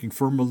letters asking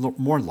for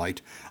more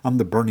light on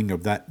the burning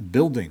of that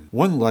building.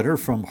 One letter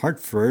from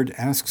Hartford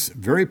asks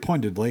very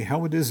pointedly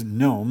how it is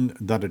known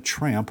that a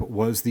tramp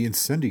was the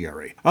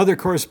incendiary. Other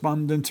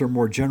correspondents are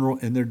more general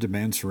in their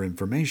demands for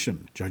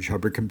information. Judge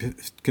Hubbard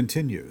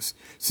continues,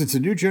 since a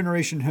new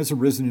generation has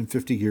arisen in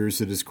 50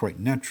 years, it is quite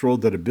natural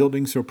that a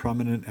building so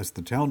prominent as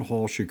the town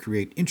hall should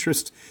create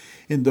interest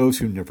in those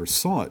who never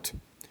saw it.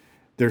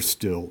 There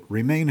still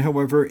remain,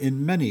 however,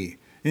 in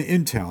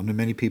town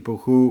many people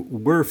who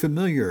were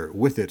familiar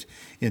with it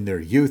in their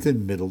youth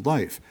and middle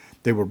life.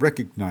 They will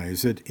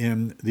recognize it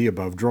in the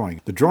above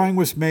drawing. The drawing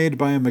was made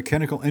by a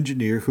mechanical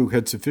engineer who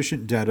had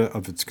sufficient data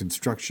of its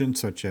construction,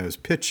 such as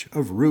pitch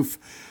of roof,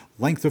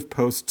 length of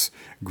posts,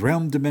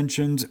 ground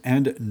dimensions,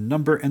 and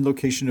number and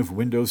location of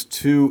windows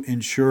to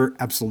ensure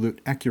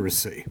absolute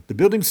accuracy. The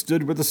building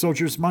stood where the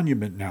Soldiers'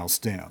 Monument now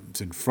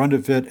stands. In front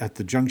of it, at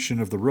the junction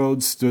of the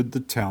roads, stood the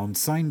town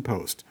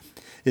signpost.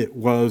 It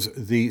was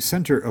the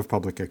center of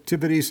public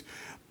activities,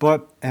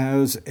 but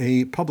as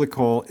a public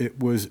hall, it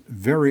was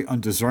very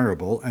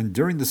undesirable, and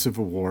during the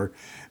Civil War,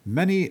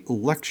 many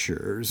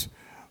lectures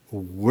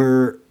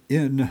were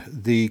in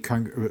the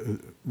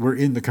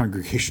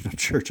Congregational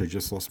Church. I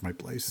just lost my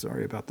place.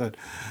 Sorry about that.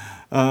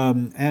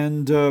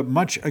 And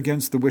much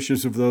against the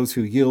wishes of those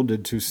who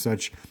yielded to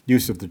such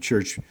use of the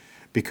church,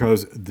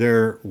 because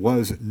there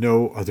was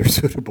no other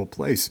suitable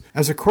place.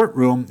 As a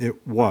courtroom,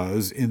 it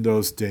was, in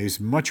those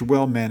days, much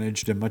well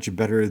managed and much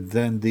better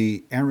than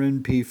the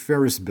Aaron P.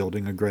 Ferris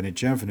building on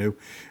Greenwich Avenue,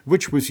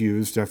 which was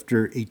used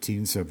after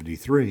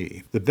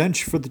 1873. The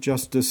bench for the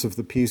justice of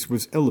the peace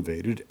was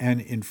elevated, and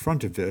in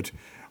front of it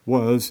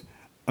was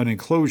an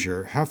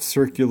enclosure, half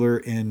circular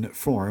in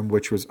form,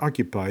 which was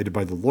occupied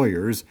by the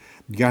lawyers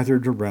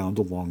gathered around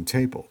a long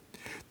table.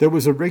 There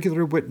was a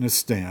regular witness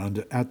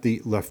stand at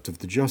the left of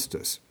the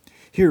justice.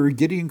 Here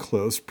Gideon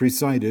Close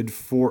presided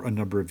for a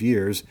number of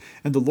years,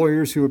 and the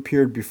lawyers who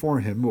appeared before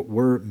him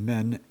were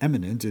men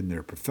eminent in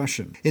their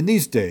profession. In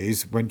these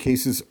days, when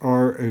cases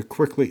are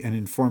quickly and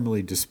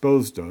informally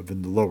disposed of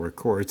in the lower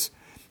courts,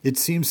 it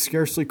seems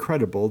scarcely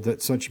credible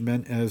that such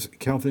men as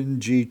Calvin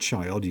G.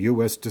 Child,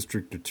 U.S.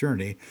 District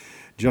Attorney,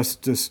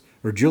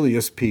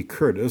 Julius P.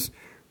 Curtis,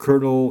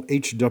 Colonel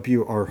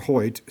H.W.R.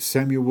 Hoyt,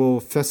 Samuel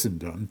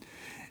Fessenden,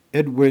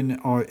 Edwin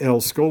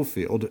L.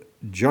 Schofield,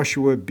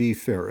 Joshua B.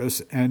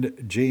 Ferris, and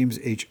James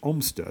H.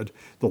 Olmsted,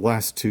 the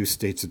last two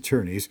state's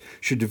attorneys,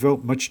 should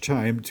devote much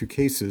time to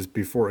cases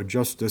before a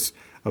justice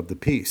of the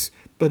peace.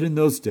 But in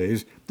those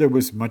days, there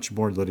was much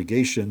more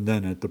litigation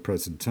than at the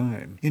present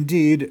time.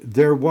 Indeed,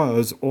 there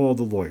was all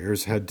the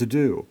lawyers had to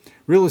do.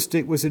 Real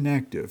estate was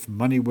inactive,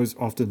 money was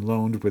often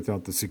loaned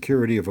without the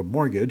security of a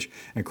mortgage,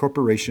 and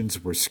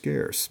corporations were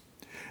scarce.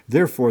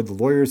 Therefore, the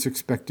lawyers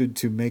expected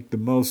to make the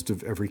most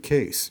of every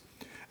case.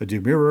 A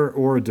demurrer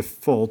or a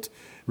default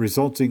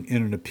resulting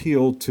in an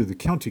appeal to the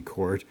county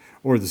court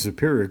or the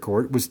superior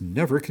court was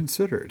never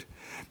considered.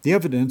 The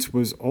evidence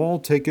was all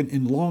taken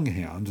in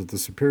longhand at the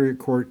superior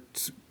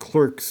court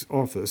clerk's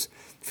office,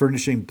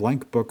 furnishing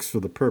blank books for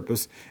the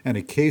purpose, and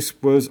a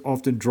case was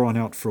often drawn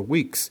out for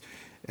weeks,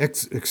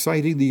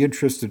 exciting the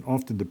interest and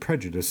often the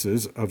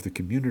prejudices of the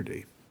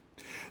community.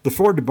 The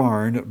Ford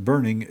Barn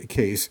burning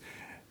case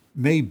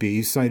may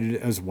be cited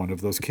as one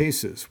of those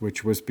cases,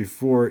 which was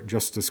before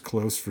Justice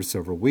Close for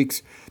several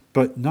weeks,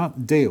 but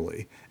not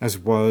daily, as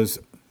was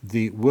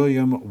the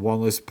William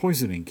Wallace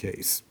poisoning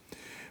case.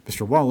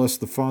 Mr. Wallace,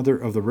 the father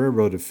of the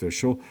railroad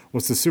official,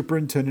 was the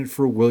superintendent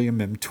for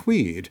William M.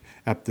 Tweed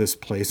at this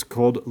place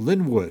called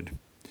Linwood.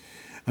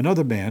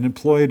 Another man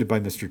employed by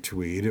Mr.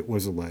 Tweed, it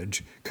was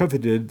alleged,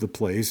 coveted the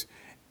place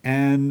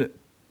and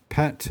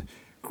pat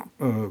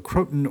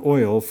croton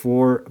oil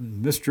for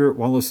Mr.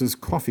 Wallace's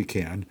coffee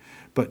can,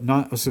 but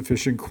not a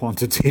sufficient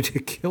quantity to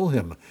kill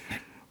him.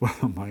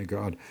 Well, my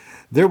God.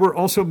 There were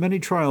also many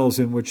trials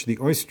in which the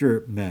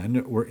oyster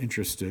men were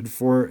interested,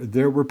 for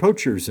there were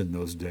poachers in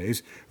those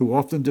days who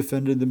often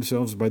defended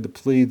themselves by the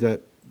plea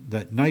that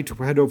night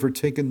had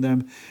overtaken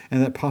them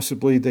and that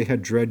possibly they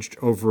had dredged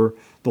over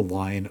the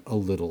line a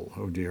little.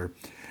 Oh, dear.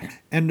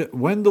 And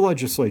when the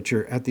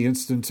legislature, at the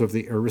instance of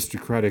the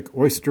aristocratic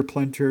oyster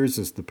planters,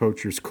 as the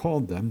poachers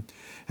called them,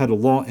 had a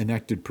law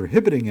enacted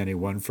prohibiting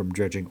anyone from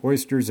dredging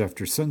oysters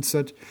after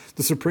sunset,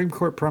 the Supreme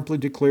Court promptly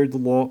declared the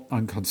law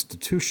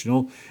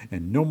unconstitutional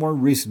and no more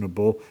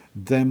reasonable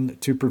than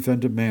to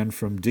prevent a man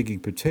from digging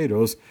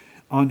potatoes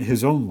on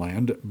his own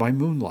land by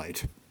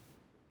moonlight.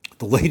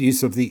 The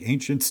ladies of the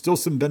ancient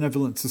Stilson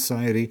Benevolent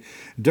Society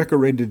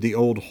decorated the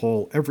old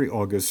hall every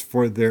August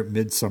for their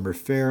midsummer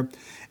fair,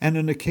 and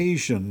an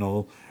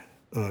occasional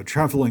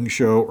traveling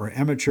show or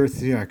amateur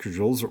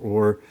theatricals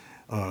or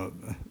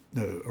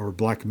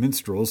black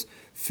minstrels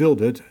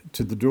filled it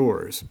to the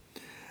doors.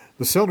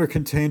 The cellar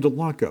contained a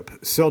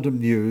lockup,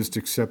 seldom used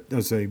except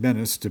as a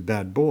menace to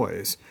bad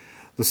boys.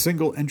 The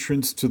single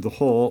entrance to the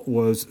hall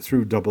was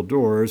through double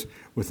doors,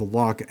 with a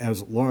lock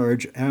as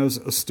large as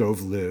a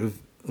stove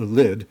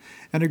lid,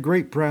 and a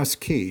great brass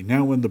key,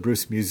 now in the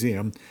Bruce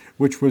Museum,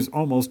 which was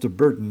almost a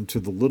burden to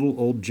the little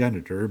old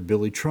janitor,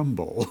 Billy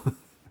Trumbull.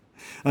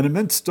 An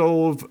immense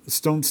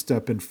stone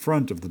step in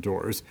front of the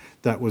doors,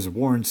 that was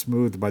worn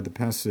smooth by the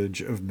passage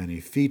of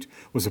many feet,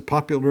 was a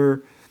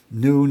popular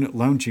noon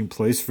lounging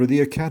place for the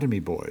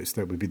Academy boys.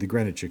 That would be the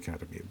Greenwich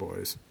Academy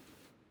boys.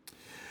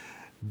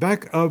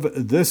 Back of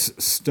this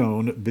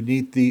stone,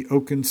 beneath the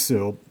oaken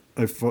sill,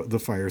 the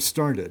fire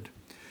started.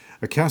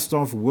 A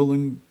cast-off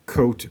woolen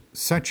coat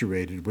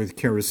saturated with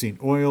kerosene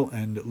oil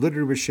and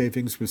littered with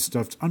shavings was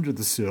stuffed under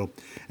the sill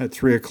at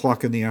 3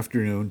 o'clock in the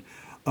afternoon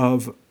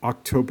of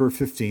October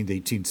 15,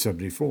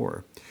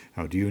 1874.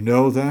 How do you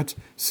know that?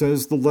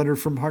 Says the letter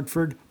from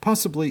Hartford.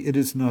 Possibly it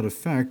is not a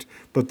fact,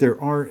 but there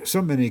are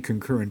so many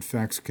concurrent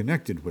facts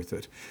connected with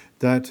it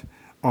that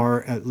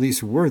are at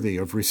least worthy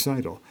of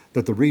recital,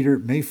 that the reader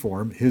may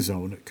form his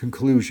own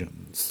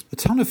conclusions. A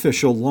town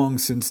official long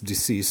since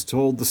deceased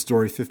told the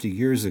story 50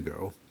 years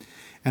ago,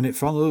 and it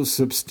follows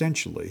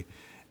substantially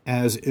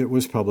as it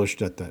was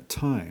published at that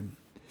time.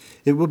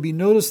 It will be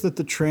noticed that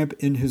the tramp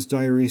in his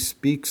diary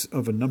speaks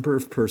of a number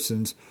of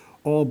persons,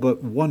 all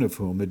but one of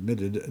whom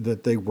admitted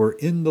that they were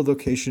in the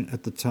location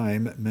at the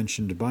time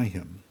mentioned by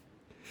him.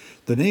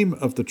 The name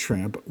of the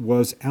tramp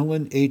was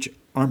Alan H.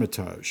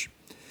 Armitage.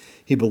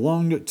 He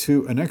belonged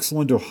to an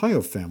excellent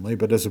Ohio family,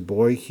 but as a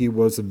boy he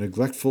was a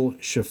neglectful,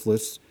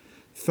 shiftless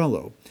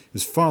fellow.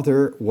 His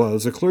father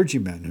was a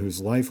clergyman whose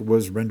life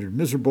was rendered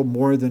miserable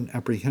more than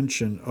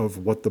apprehension of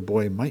what the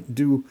boy might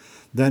do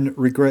than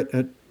regret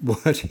at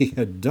what he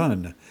had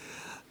done.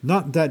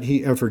 Not that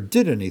he ever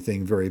did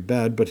anything very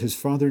bad, but his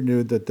father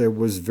knew that there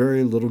was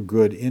very little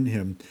good in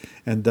him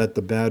and that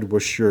the bad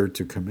was sure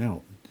to come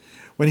out.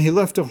 When he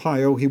left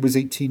Ohio, he was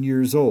 18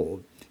 years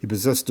old. He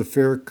possessed a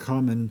fair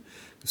common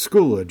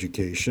school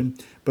education,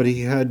 but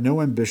he had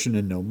no ambition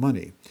and no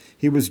money.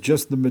 He was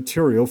just the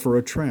material for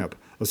a tramp.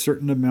 A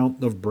certain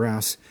amount of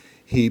brass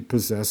he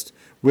possessed,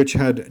 which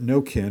had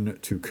no kin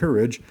to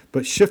courage,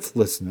 but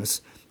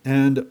shiftlessness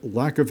and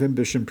lack of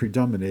ambition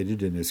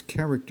predominated in his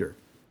character.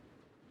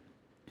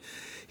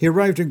 He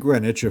arrived in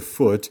Greenwich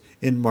afoot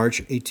in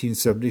March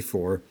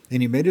 1874,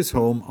 and he made his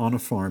home on a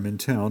farm in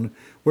town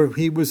where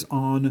he was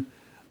an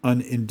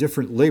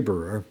indifferent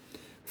laborer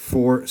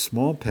for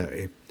small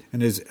pay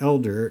and his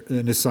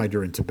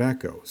cider and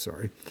tobacco.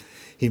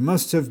 He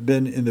must have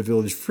been in the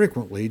village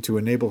frequently to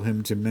enable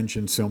him to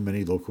mention so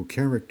many local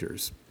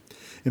characters.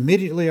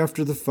 Immediately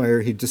after the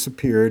fire, he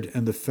disappeared,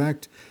 and the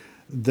fact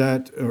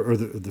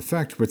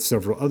with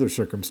several other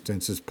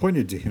circumstances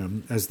pointed to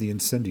him as the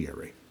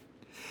incendiary.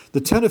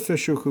 The town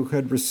official, who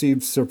had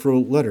received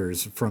several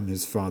letters from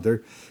his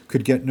father,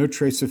 could get no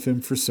trace of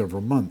him for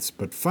several months,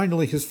 but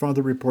finally his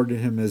father reported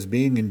him as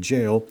being in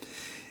jail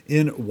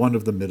in one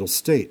of the Middle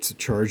States,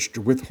 charged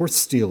with horse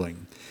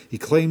stealing. He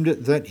claimed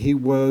that he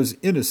was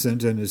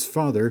innocent, and his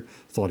father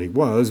thought he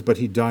was, but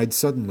he died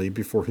suddenly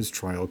before his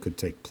trial could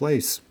take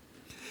place.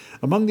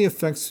 Among the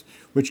effects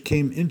which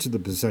came into the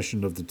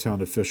possession of the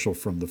town official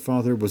from the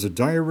father was a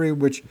diary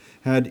which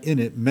had in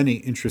it many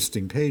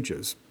interesting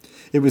pages.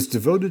 It was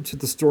devoted to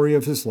the story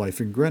of his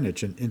life in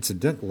Greenwich and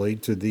incidentally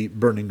to the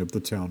burning of the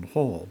town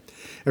hall.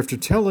 After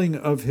telling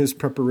of his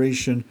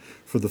preparation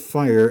for the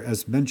fire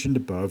as mentioned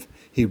above,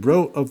 he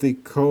wrote of the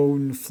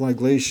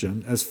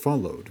conflagration as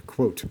followed,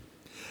 quote,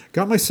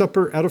 "Got my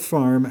supper at a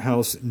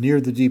farmhouse near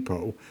the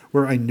depot,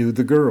 where I knew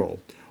the girl.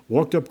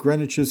 Walked up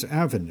Greenwich's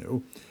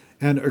Avenue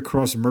and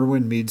across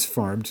Merwin Mead's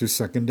farm to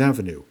 2nd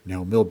Avenue,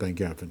 now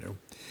Millbank Avenue.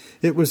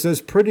 It was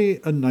as pretty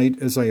a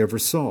night as I ever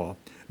saw.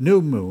 No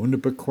moon,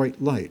 but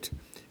quite light.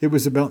 It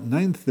was about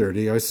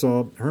 9:30 I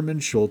saw Herman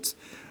Schultz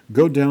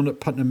go down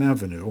Putnam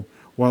Avenue,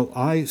 while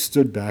I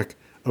stood back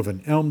of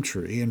an elm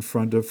tree in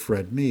front of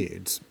Fred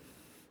Mead's.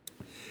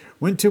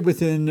 Went to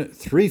within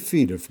 3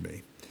 feet of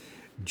me.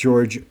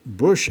 George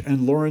Bush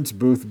and Lawrence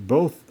Booth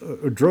both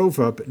drove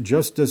up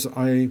just as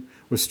I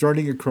was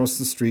starting across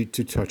the street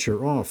to touch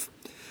her off.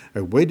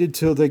 I waited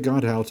till they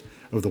got out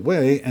of the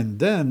way, and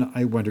then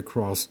I went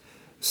across,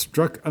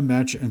 struck a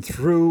match, and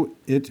threw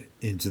it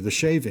into the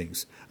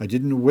shavings. I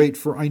didn't wait,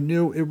 for I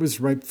knew it was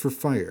ripe for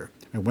fire.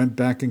 I went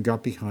back and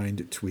got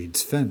behind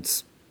Tweed's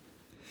fence.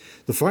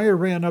 The fire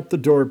ran up the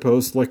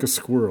doorpost like a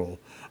squirrel.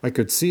 I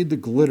could see the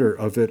glitter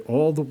of it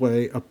all the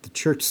way up the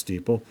church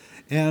steeple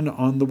and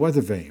on the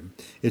weather vane.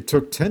 It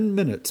took 10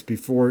 minutes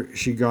before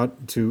she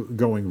got to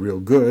going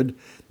real good.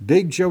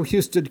 Big Joe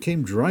Houston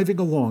came driving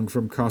along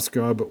from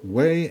Coscob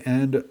Way,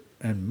 and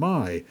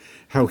my,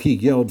 how he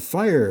yelled,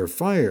 'Fire,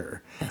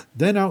 fire!'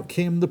 Then out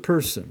came the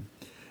parson,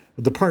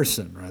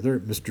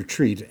 Mr.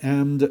 Treat,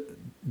 and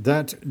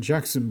that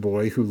Jackson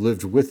boy who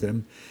lived with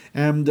him,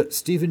 and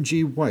Stephen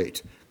G.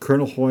 White,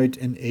 Colonel Hoyt,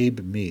 and Abe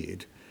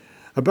Mead.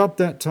 About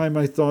that time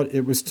I thought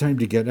it was time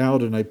to get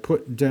out, and I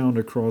put down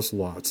across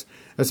lots.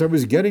 As I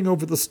was getting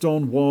over the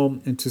stone wall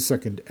into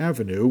 2nd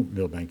Avenue,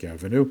 Millbank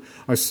Avenue,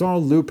 I saw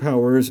Lou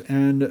Powers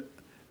and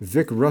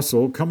Vic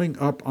Russell coming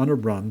up on a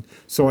run,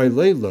 so I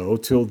lay low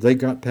till they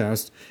got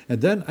past,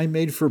 and then I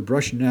made for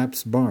Brush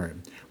Knapp's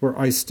barn, where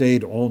I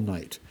stayed all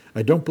night.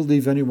 I don't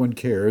believe anyone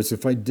cares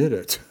if I did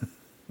it."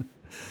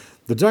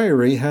 The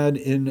diary had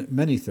in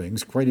many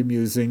things quite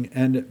amusing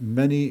and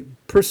many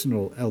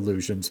personal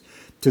allusions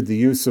to the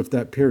use of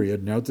that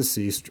period, now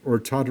deceased, or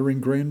tottering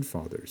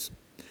grandfathers.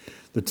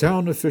 The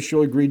town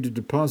official agreed to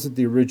deposit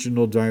the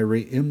original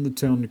diary in the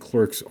town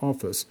clerk's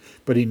office,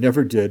 but he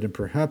never did, and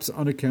perhaps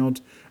on account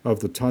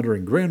of the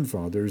tottering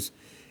grandfathers,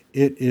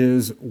 it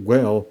is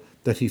well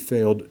that he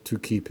failed to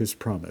keep his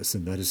promise,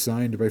 and that is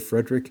signed by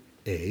Frederick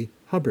A.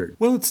 Hubbard.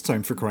 Well, it's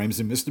time for Crimes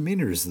and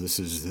Misdemeanors. This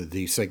is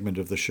the segment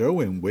of the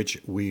show in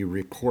which we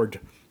report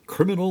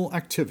criminal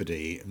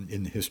activity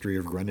in the history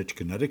of Greenwich,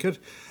 Connecticut.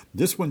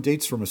 This one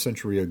dates from a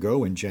century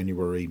ago in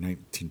January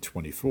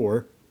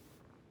 1924.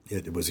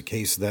 It was a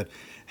case that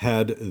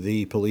had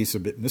the police a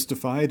bit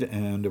mystified,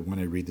 and when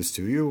I read this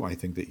to you, I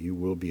think that you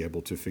will be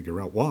able to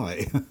figure out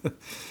why.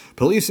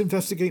 Police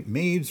investigate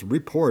maid's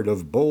report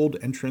of bold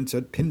entrance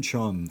at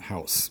Pynchon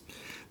House.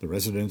 The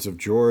residence of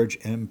George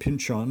M.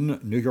 Pynchon,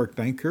 New York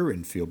banker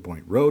in Field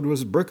Point Road,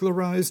 was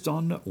burglarized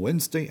on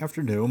Wednesday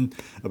afternoon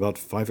about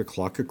 5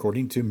 o'clock,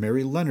 according to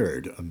Mary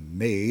Leonard, a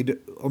maid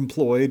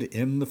employed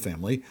in the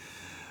family,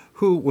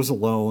 who was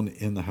alone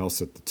in the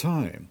house at the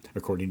time.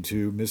 According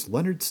to Miss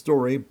Leonard's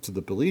story to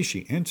the police,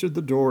 she answered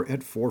the door at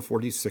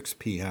 4:46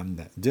 p.m.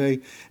 that day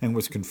and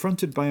was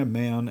confronted by a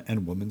man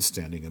and woman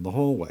standing in the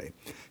hallway.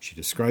 She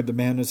described the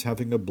man as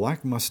having a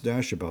black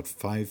mustache about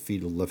 5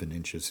 feet 11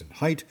 inches in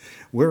height,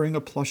 wearing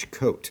a plush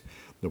coat.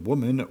 The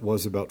woman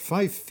was about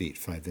 5 feet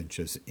 5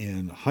 inches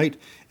in height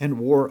and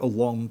wore a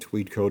long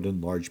tweed coat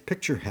and large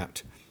picture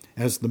hat.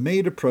 As the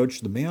maid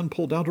approached, the man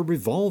pulled out a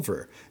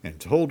revolver and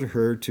told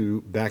her to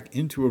back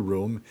into a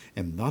room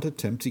and not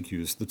attempt to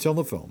use the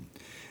telephone.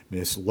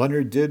 Miss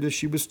Leonard did as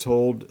she was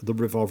told, the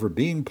revolver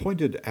being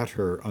pointed at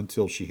her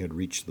until she had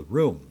reached the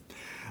room.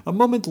 A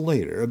moment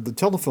later, the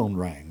telephone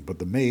rang, but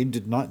the maid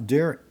did not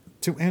dare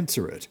to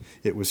answer it.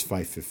 It was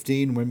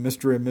 5:15 when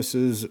Mr. and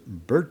Mrs.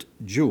 Bert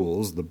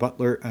Jules, the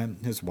butler,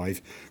 and his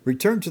wife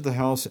returned to the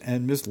house,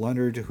 and Miss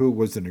Leonard, who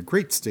was in a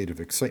great state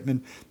of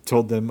excitement,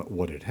 told them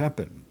what had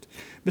happened.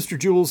 Mr.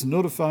 Jules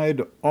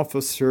notified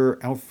Officer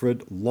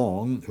Alfred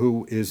Long,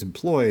 who is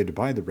employed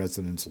by the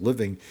residents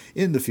living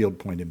in the Field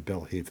Point and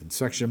Belhaven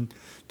section,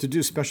 to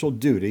do special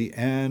duty,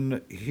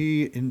 and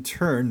he in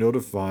turn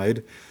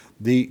notified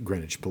the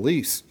Greenwich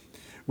Police.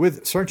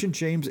 With Sergeant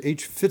James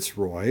H.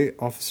 Fitzroy,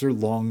 Officer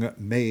Long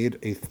made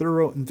a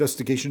thorough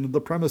investigation of the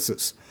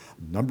premises.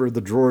 A number of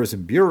the drawers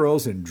and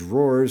bureaus and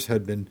drawers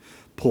had been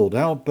pulled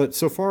out, but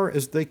so far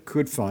as they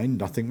could find,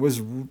 nothing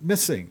was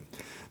missing.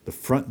 The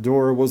front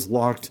door was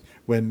locked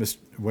when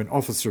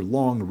Officer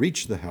Long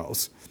reached the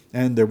house,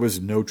 and there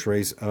was no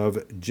trace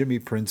of Jimmy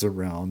prints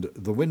around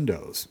the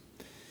windows.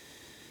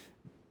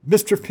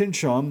 Mr.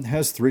 Pinchon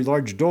has 3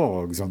 large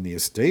dogs on the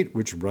estate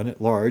which run at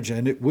large,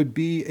 and it would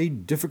be a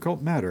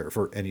difficult matter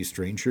for any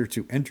stranger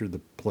to enter the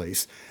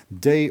place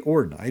day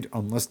or night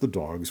unless the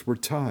dogs were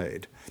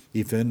tied.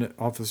 Even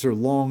Officer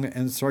Long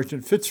and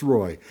Sergeant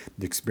Fitzroy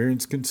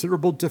experienced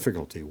considerable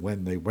difficulty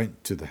when they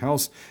went to the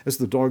house, as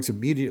the dogs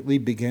immediately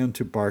began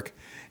to bark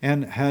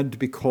and had to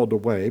be called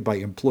away by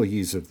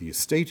employees of the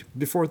estate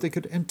before they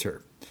could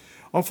enter.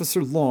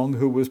 Officer Long,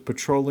 who was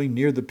patrolling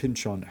near the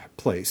Pinchon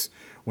place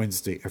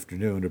Wednesday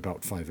afternoon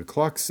about 5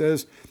 o'clock,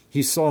 says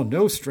he saw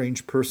no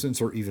strange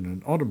persons or even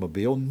an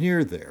automobile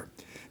near there.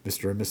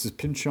 Mr. and Mrs.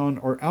 Pinchon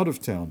are out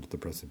of town at the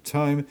present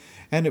time,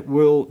 and it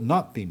will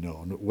not be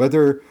known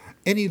whether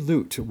any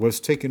loot was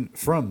taken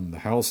from the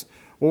house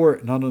or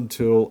not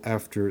until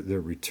after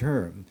their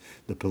return.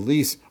 The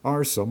police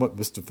are somewhat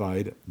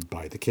mystified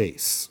by the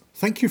case.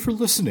 Thank you for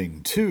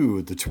listening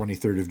to the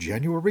 23rd of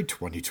January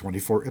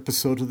 2024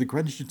 episode of the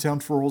Greenwich in Town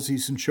for All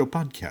Seasons Show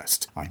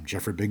podcast. I'm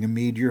Jeffrey Bingham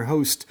Mead, your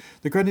host.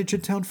 The Greenwich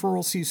in Town for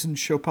All Seasons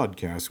Show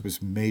podcast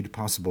was made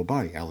possible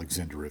by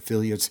Alexander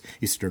Affiliates,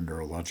 Eastern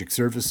Neurologic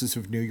Services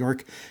of New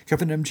York,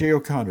 Kevin M.J.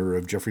 O'Connor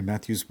of Jeffrey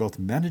Matthews Wealth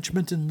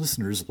Management, and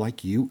listeners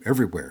like you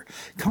everywhere.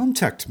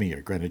 Contact me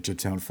at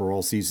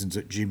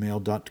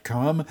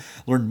greenwichintownforallseasons@gmail.com.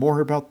 Learn more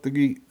about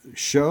the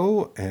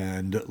show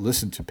and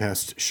listen to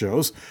past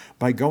shows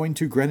by going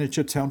to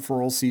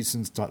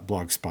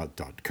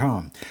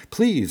greenwichintownforallseasons.blogspot.com.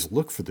 Please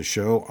look for the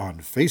show on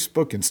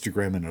Facebook,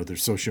 Instagram, and other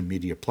social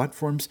media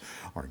platforms.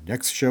 Our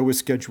next show is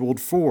scheduled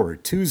for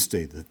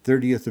Tuesday, the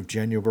 30th of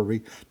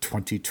January,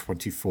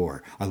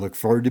 2024. I look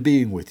forward to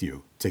being with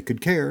you. Take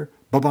good care.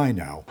 Bye-bye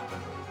now.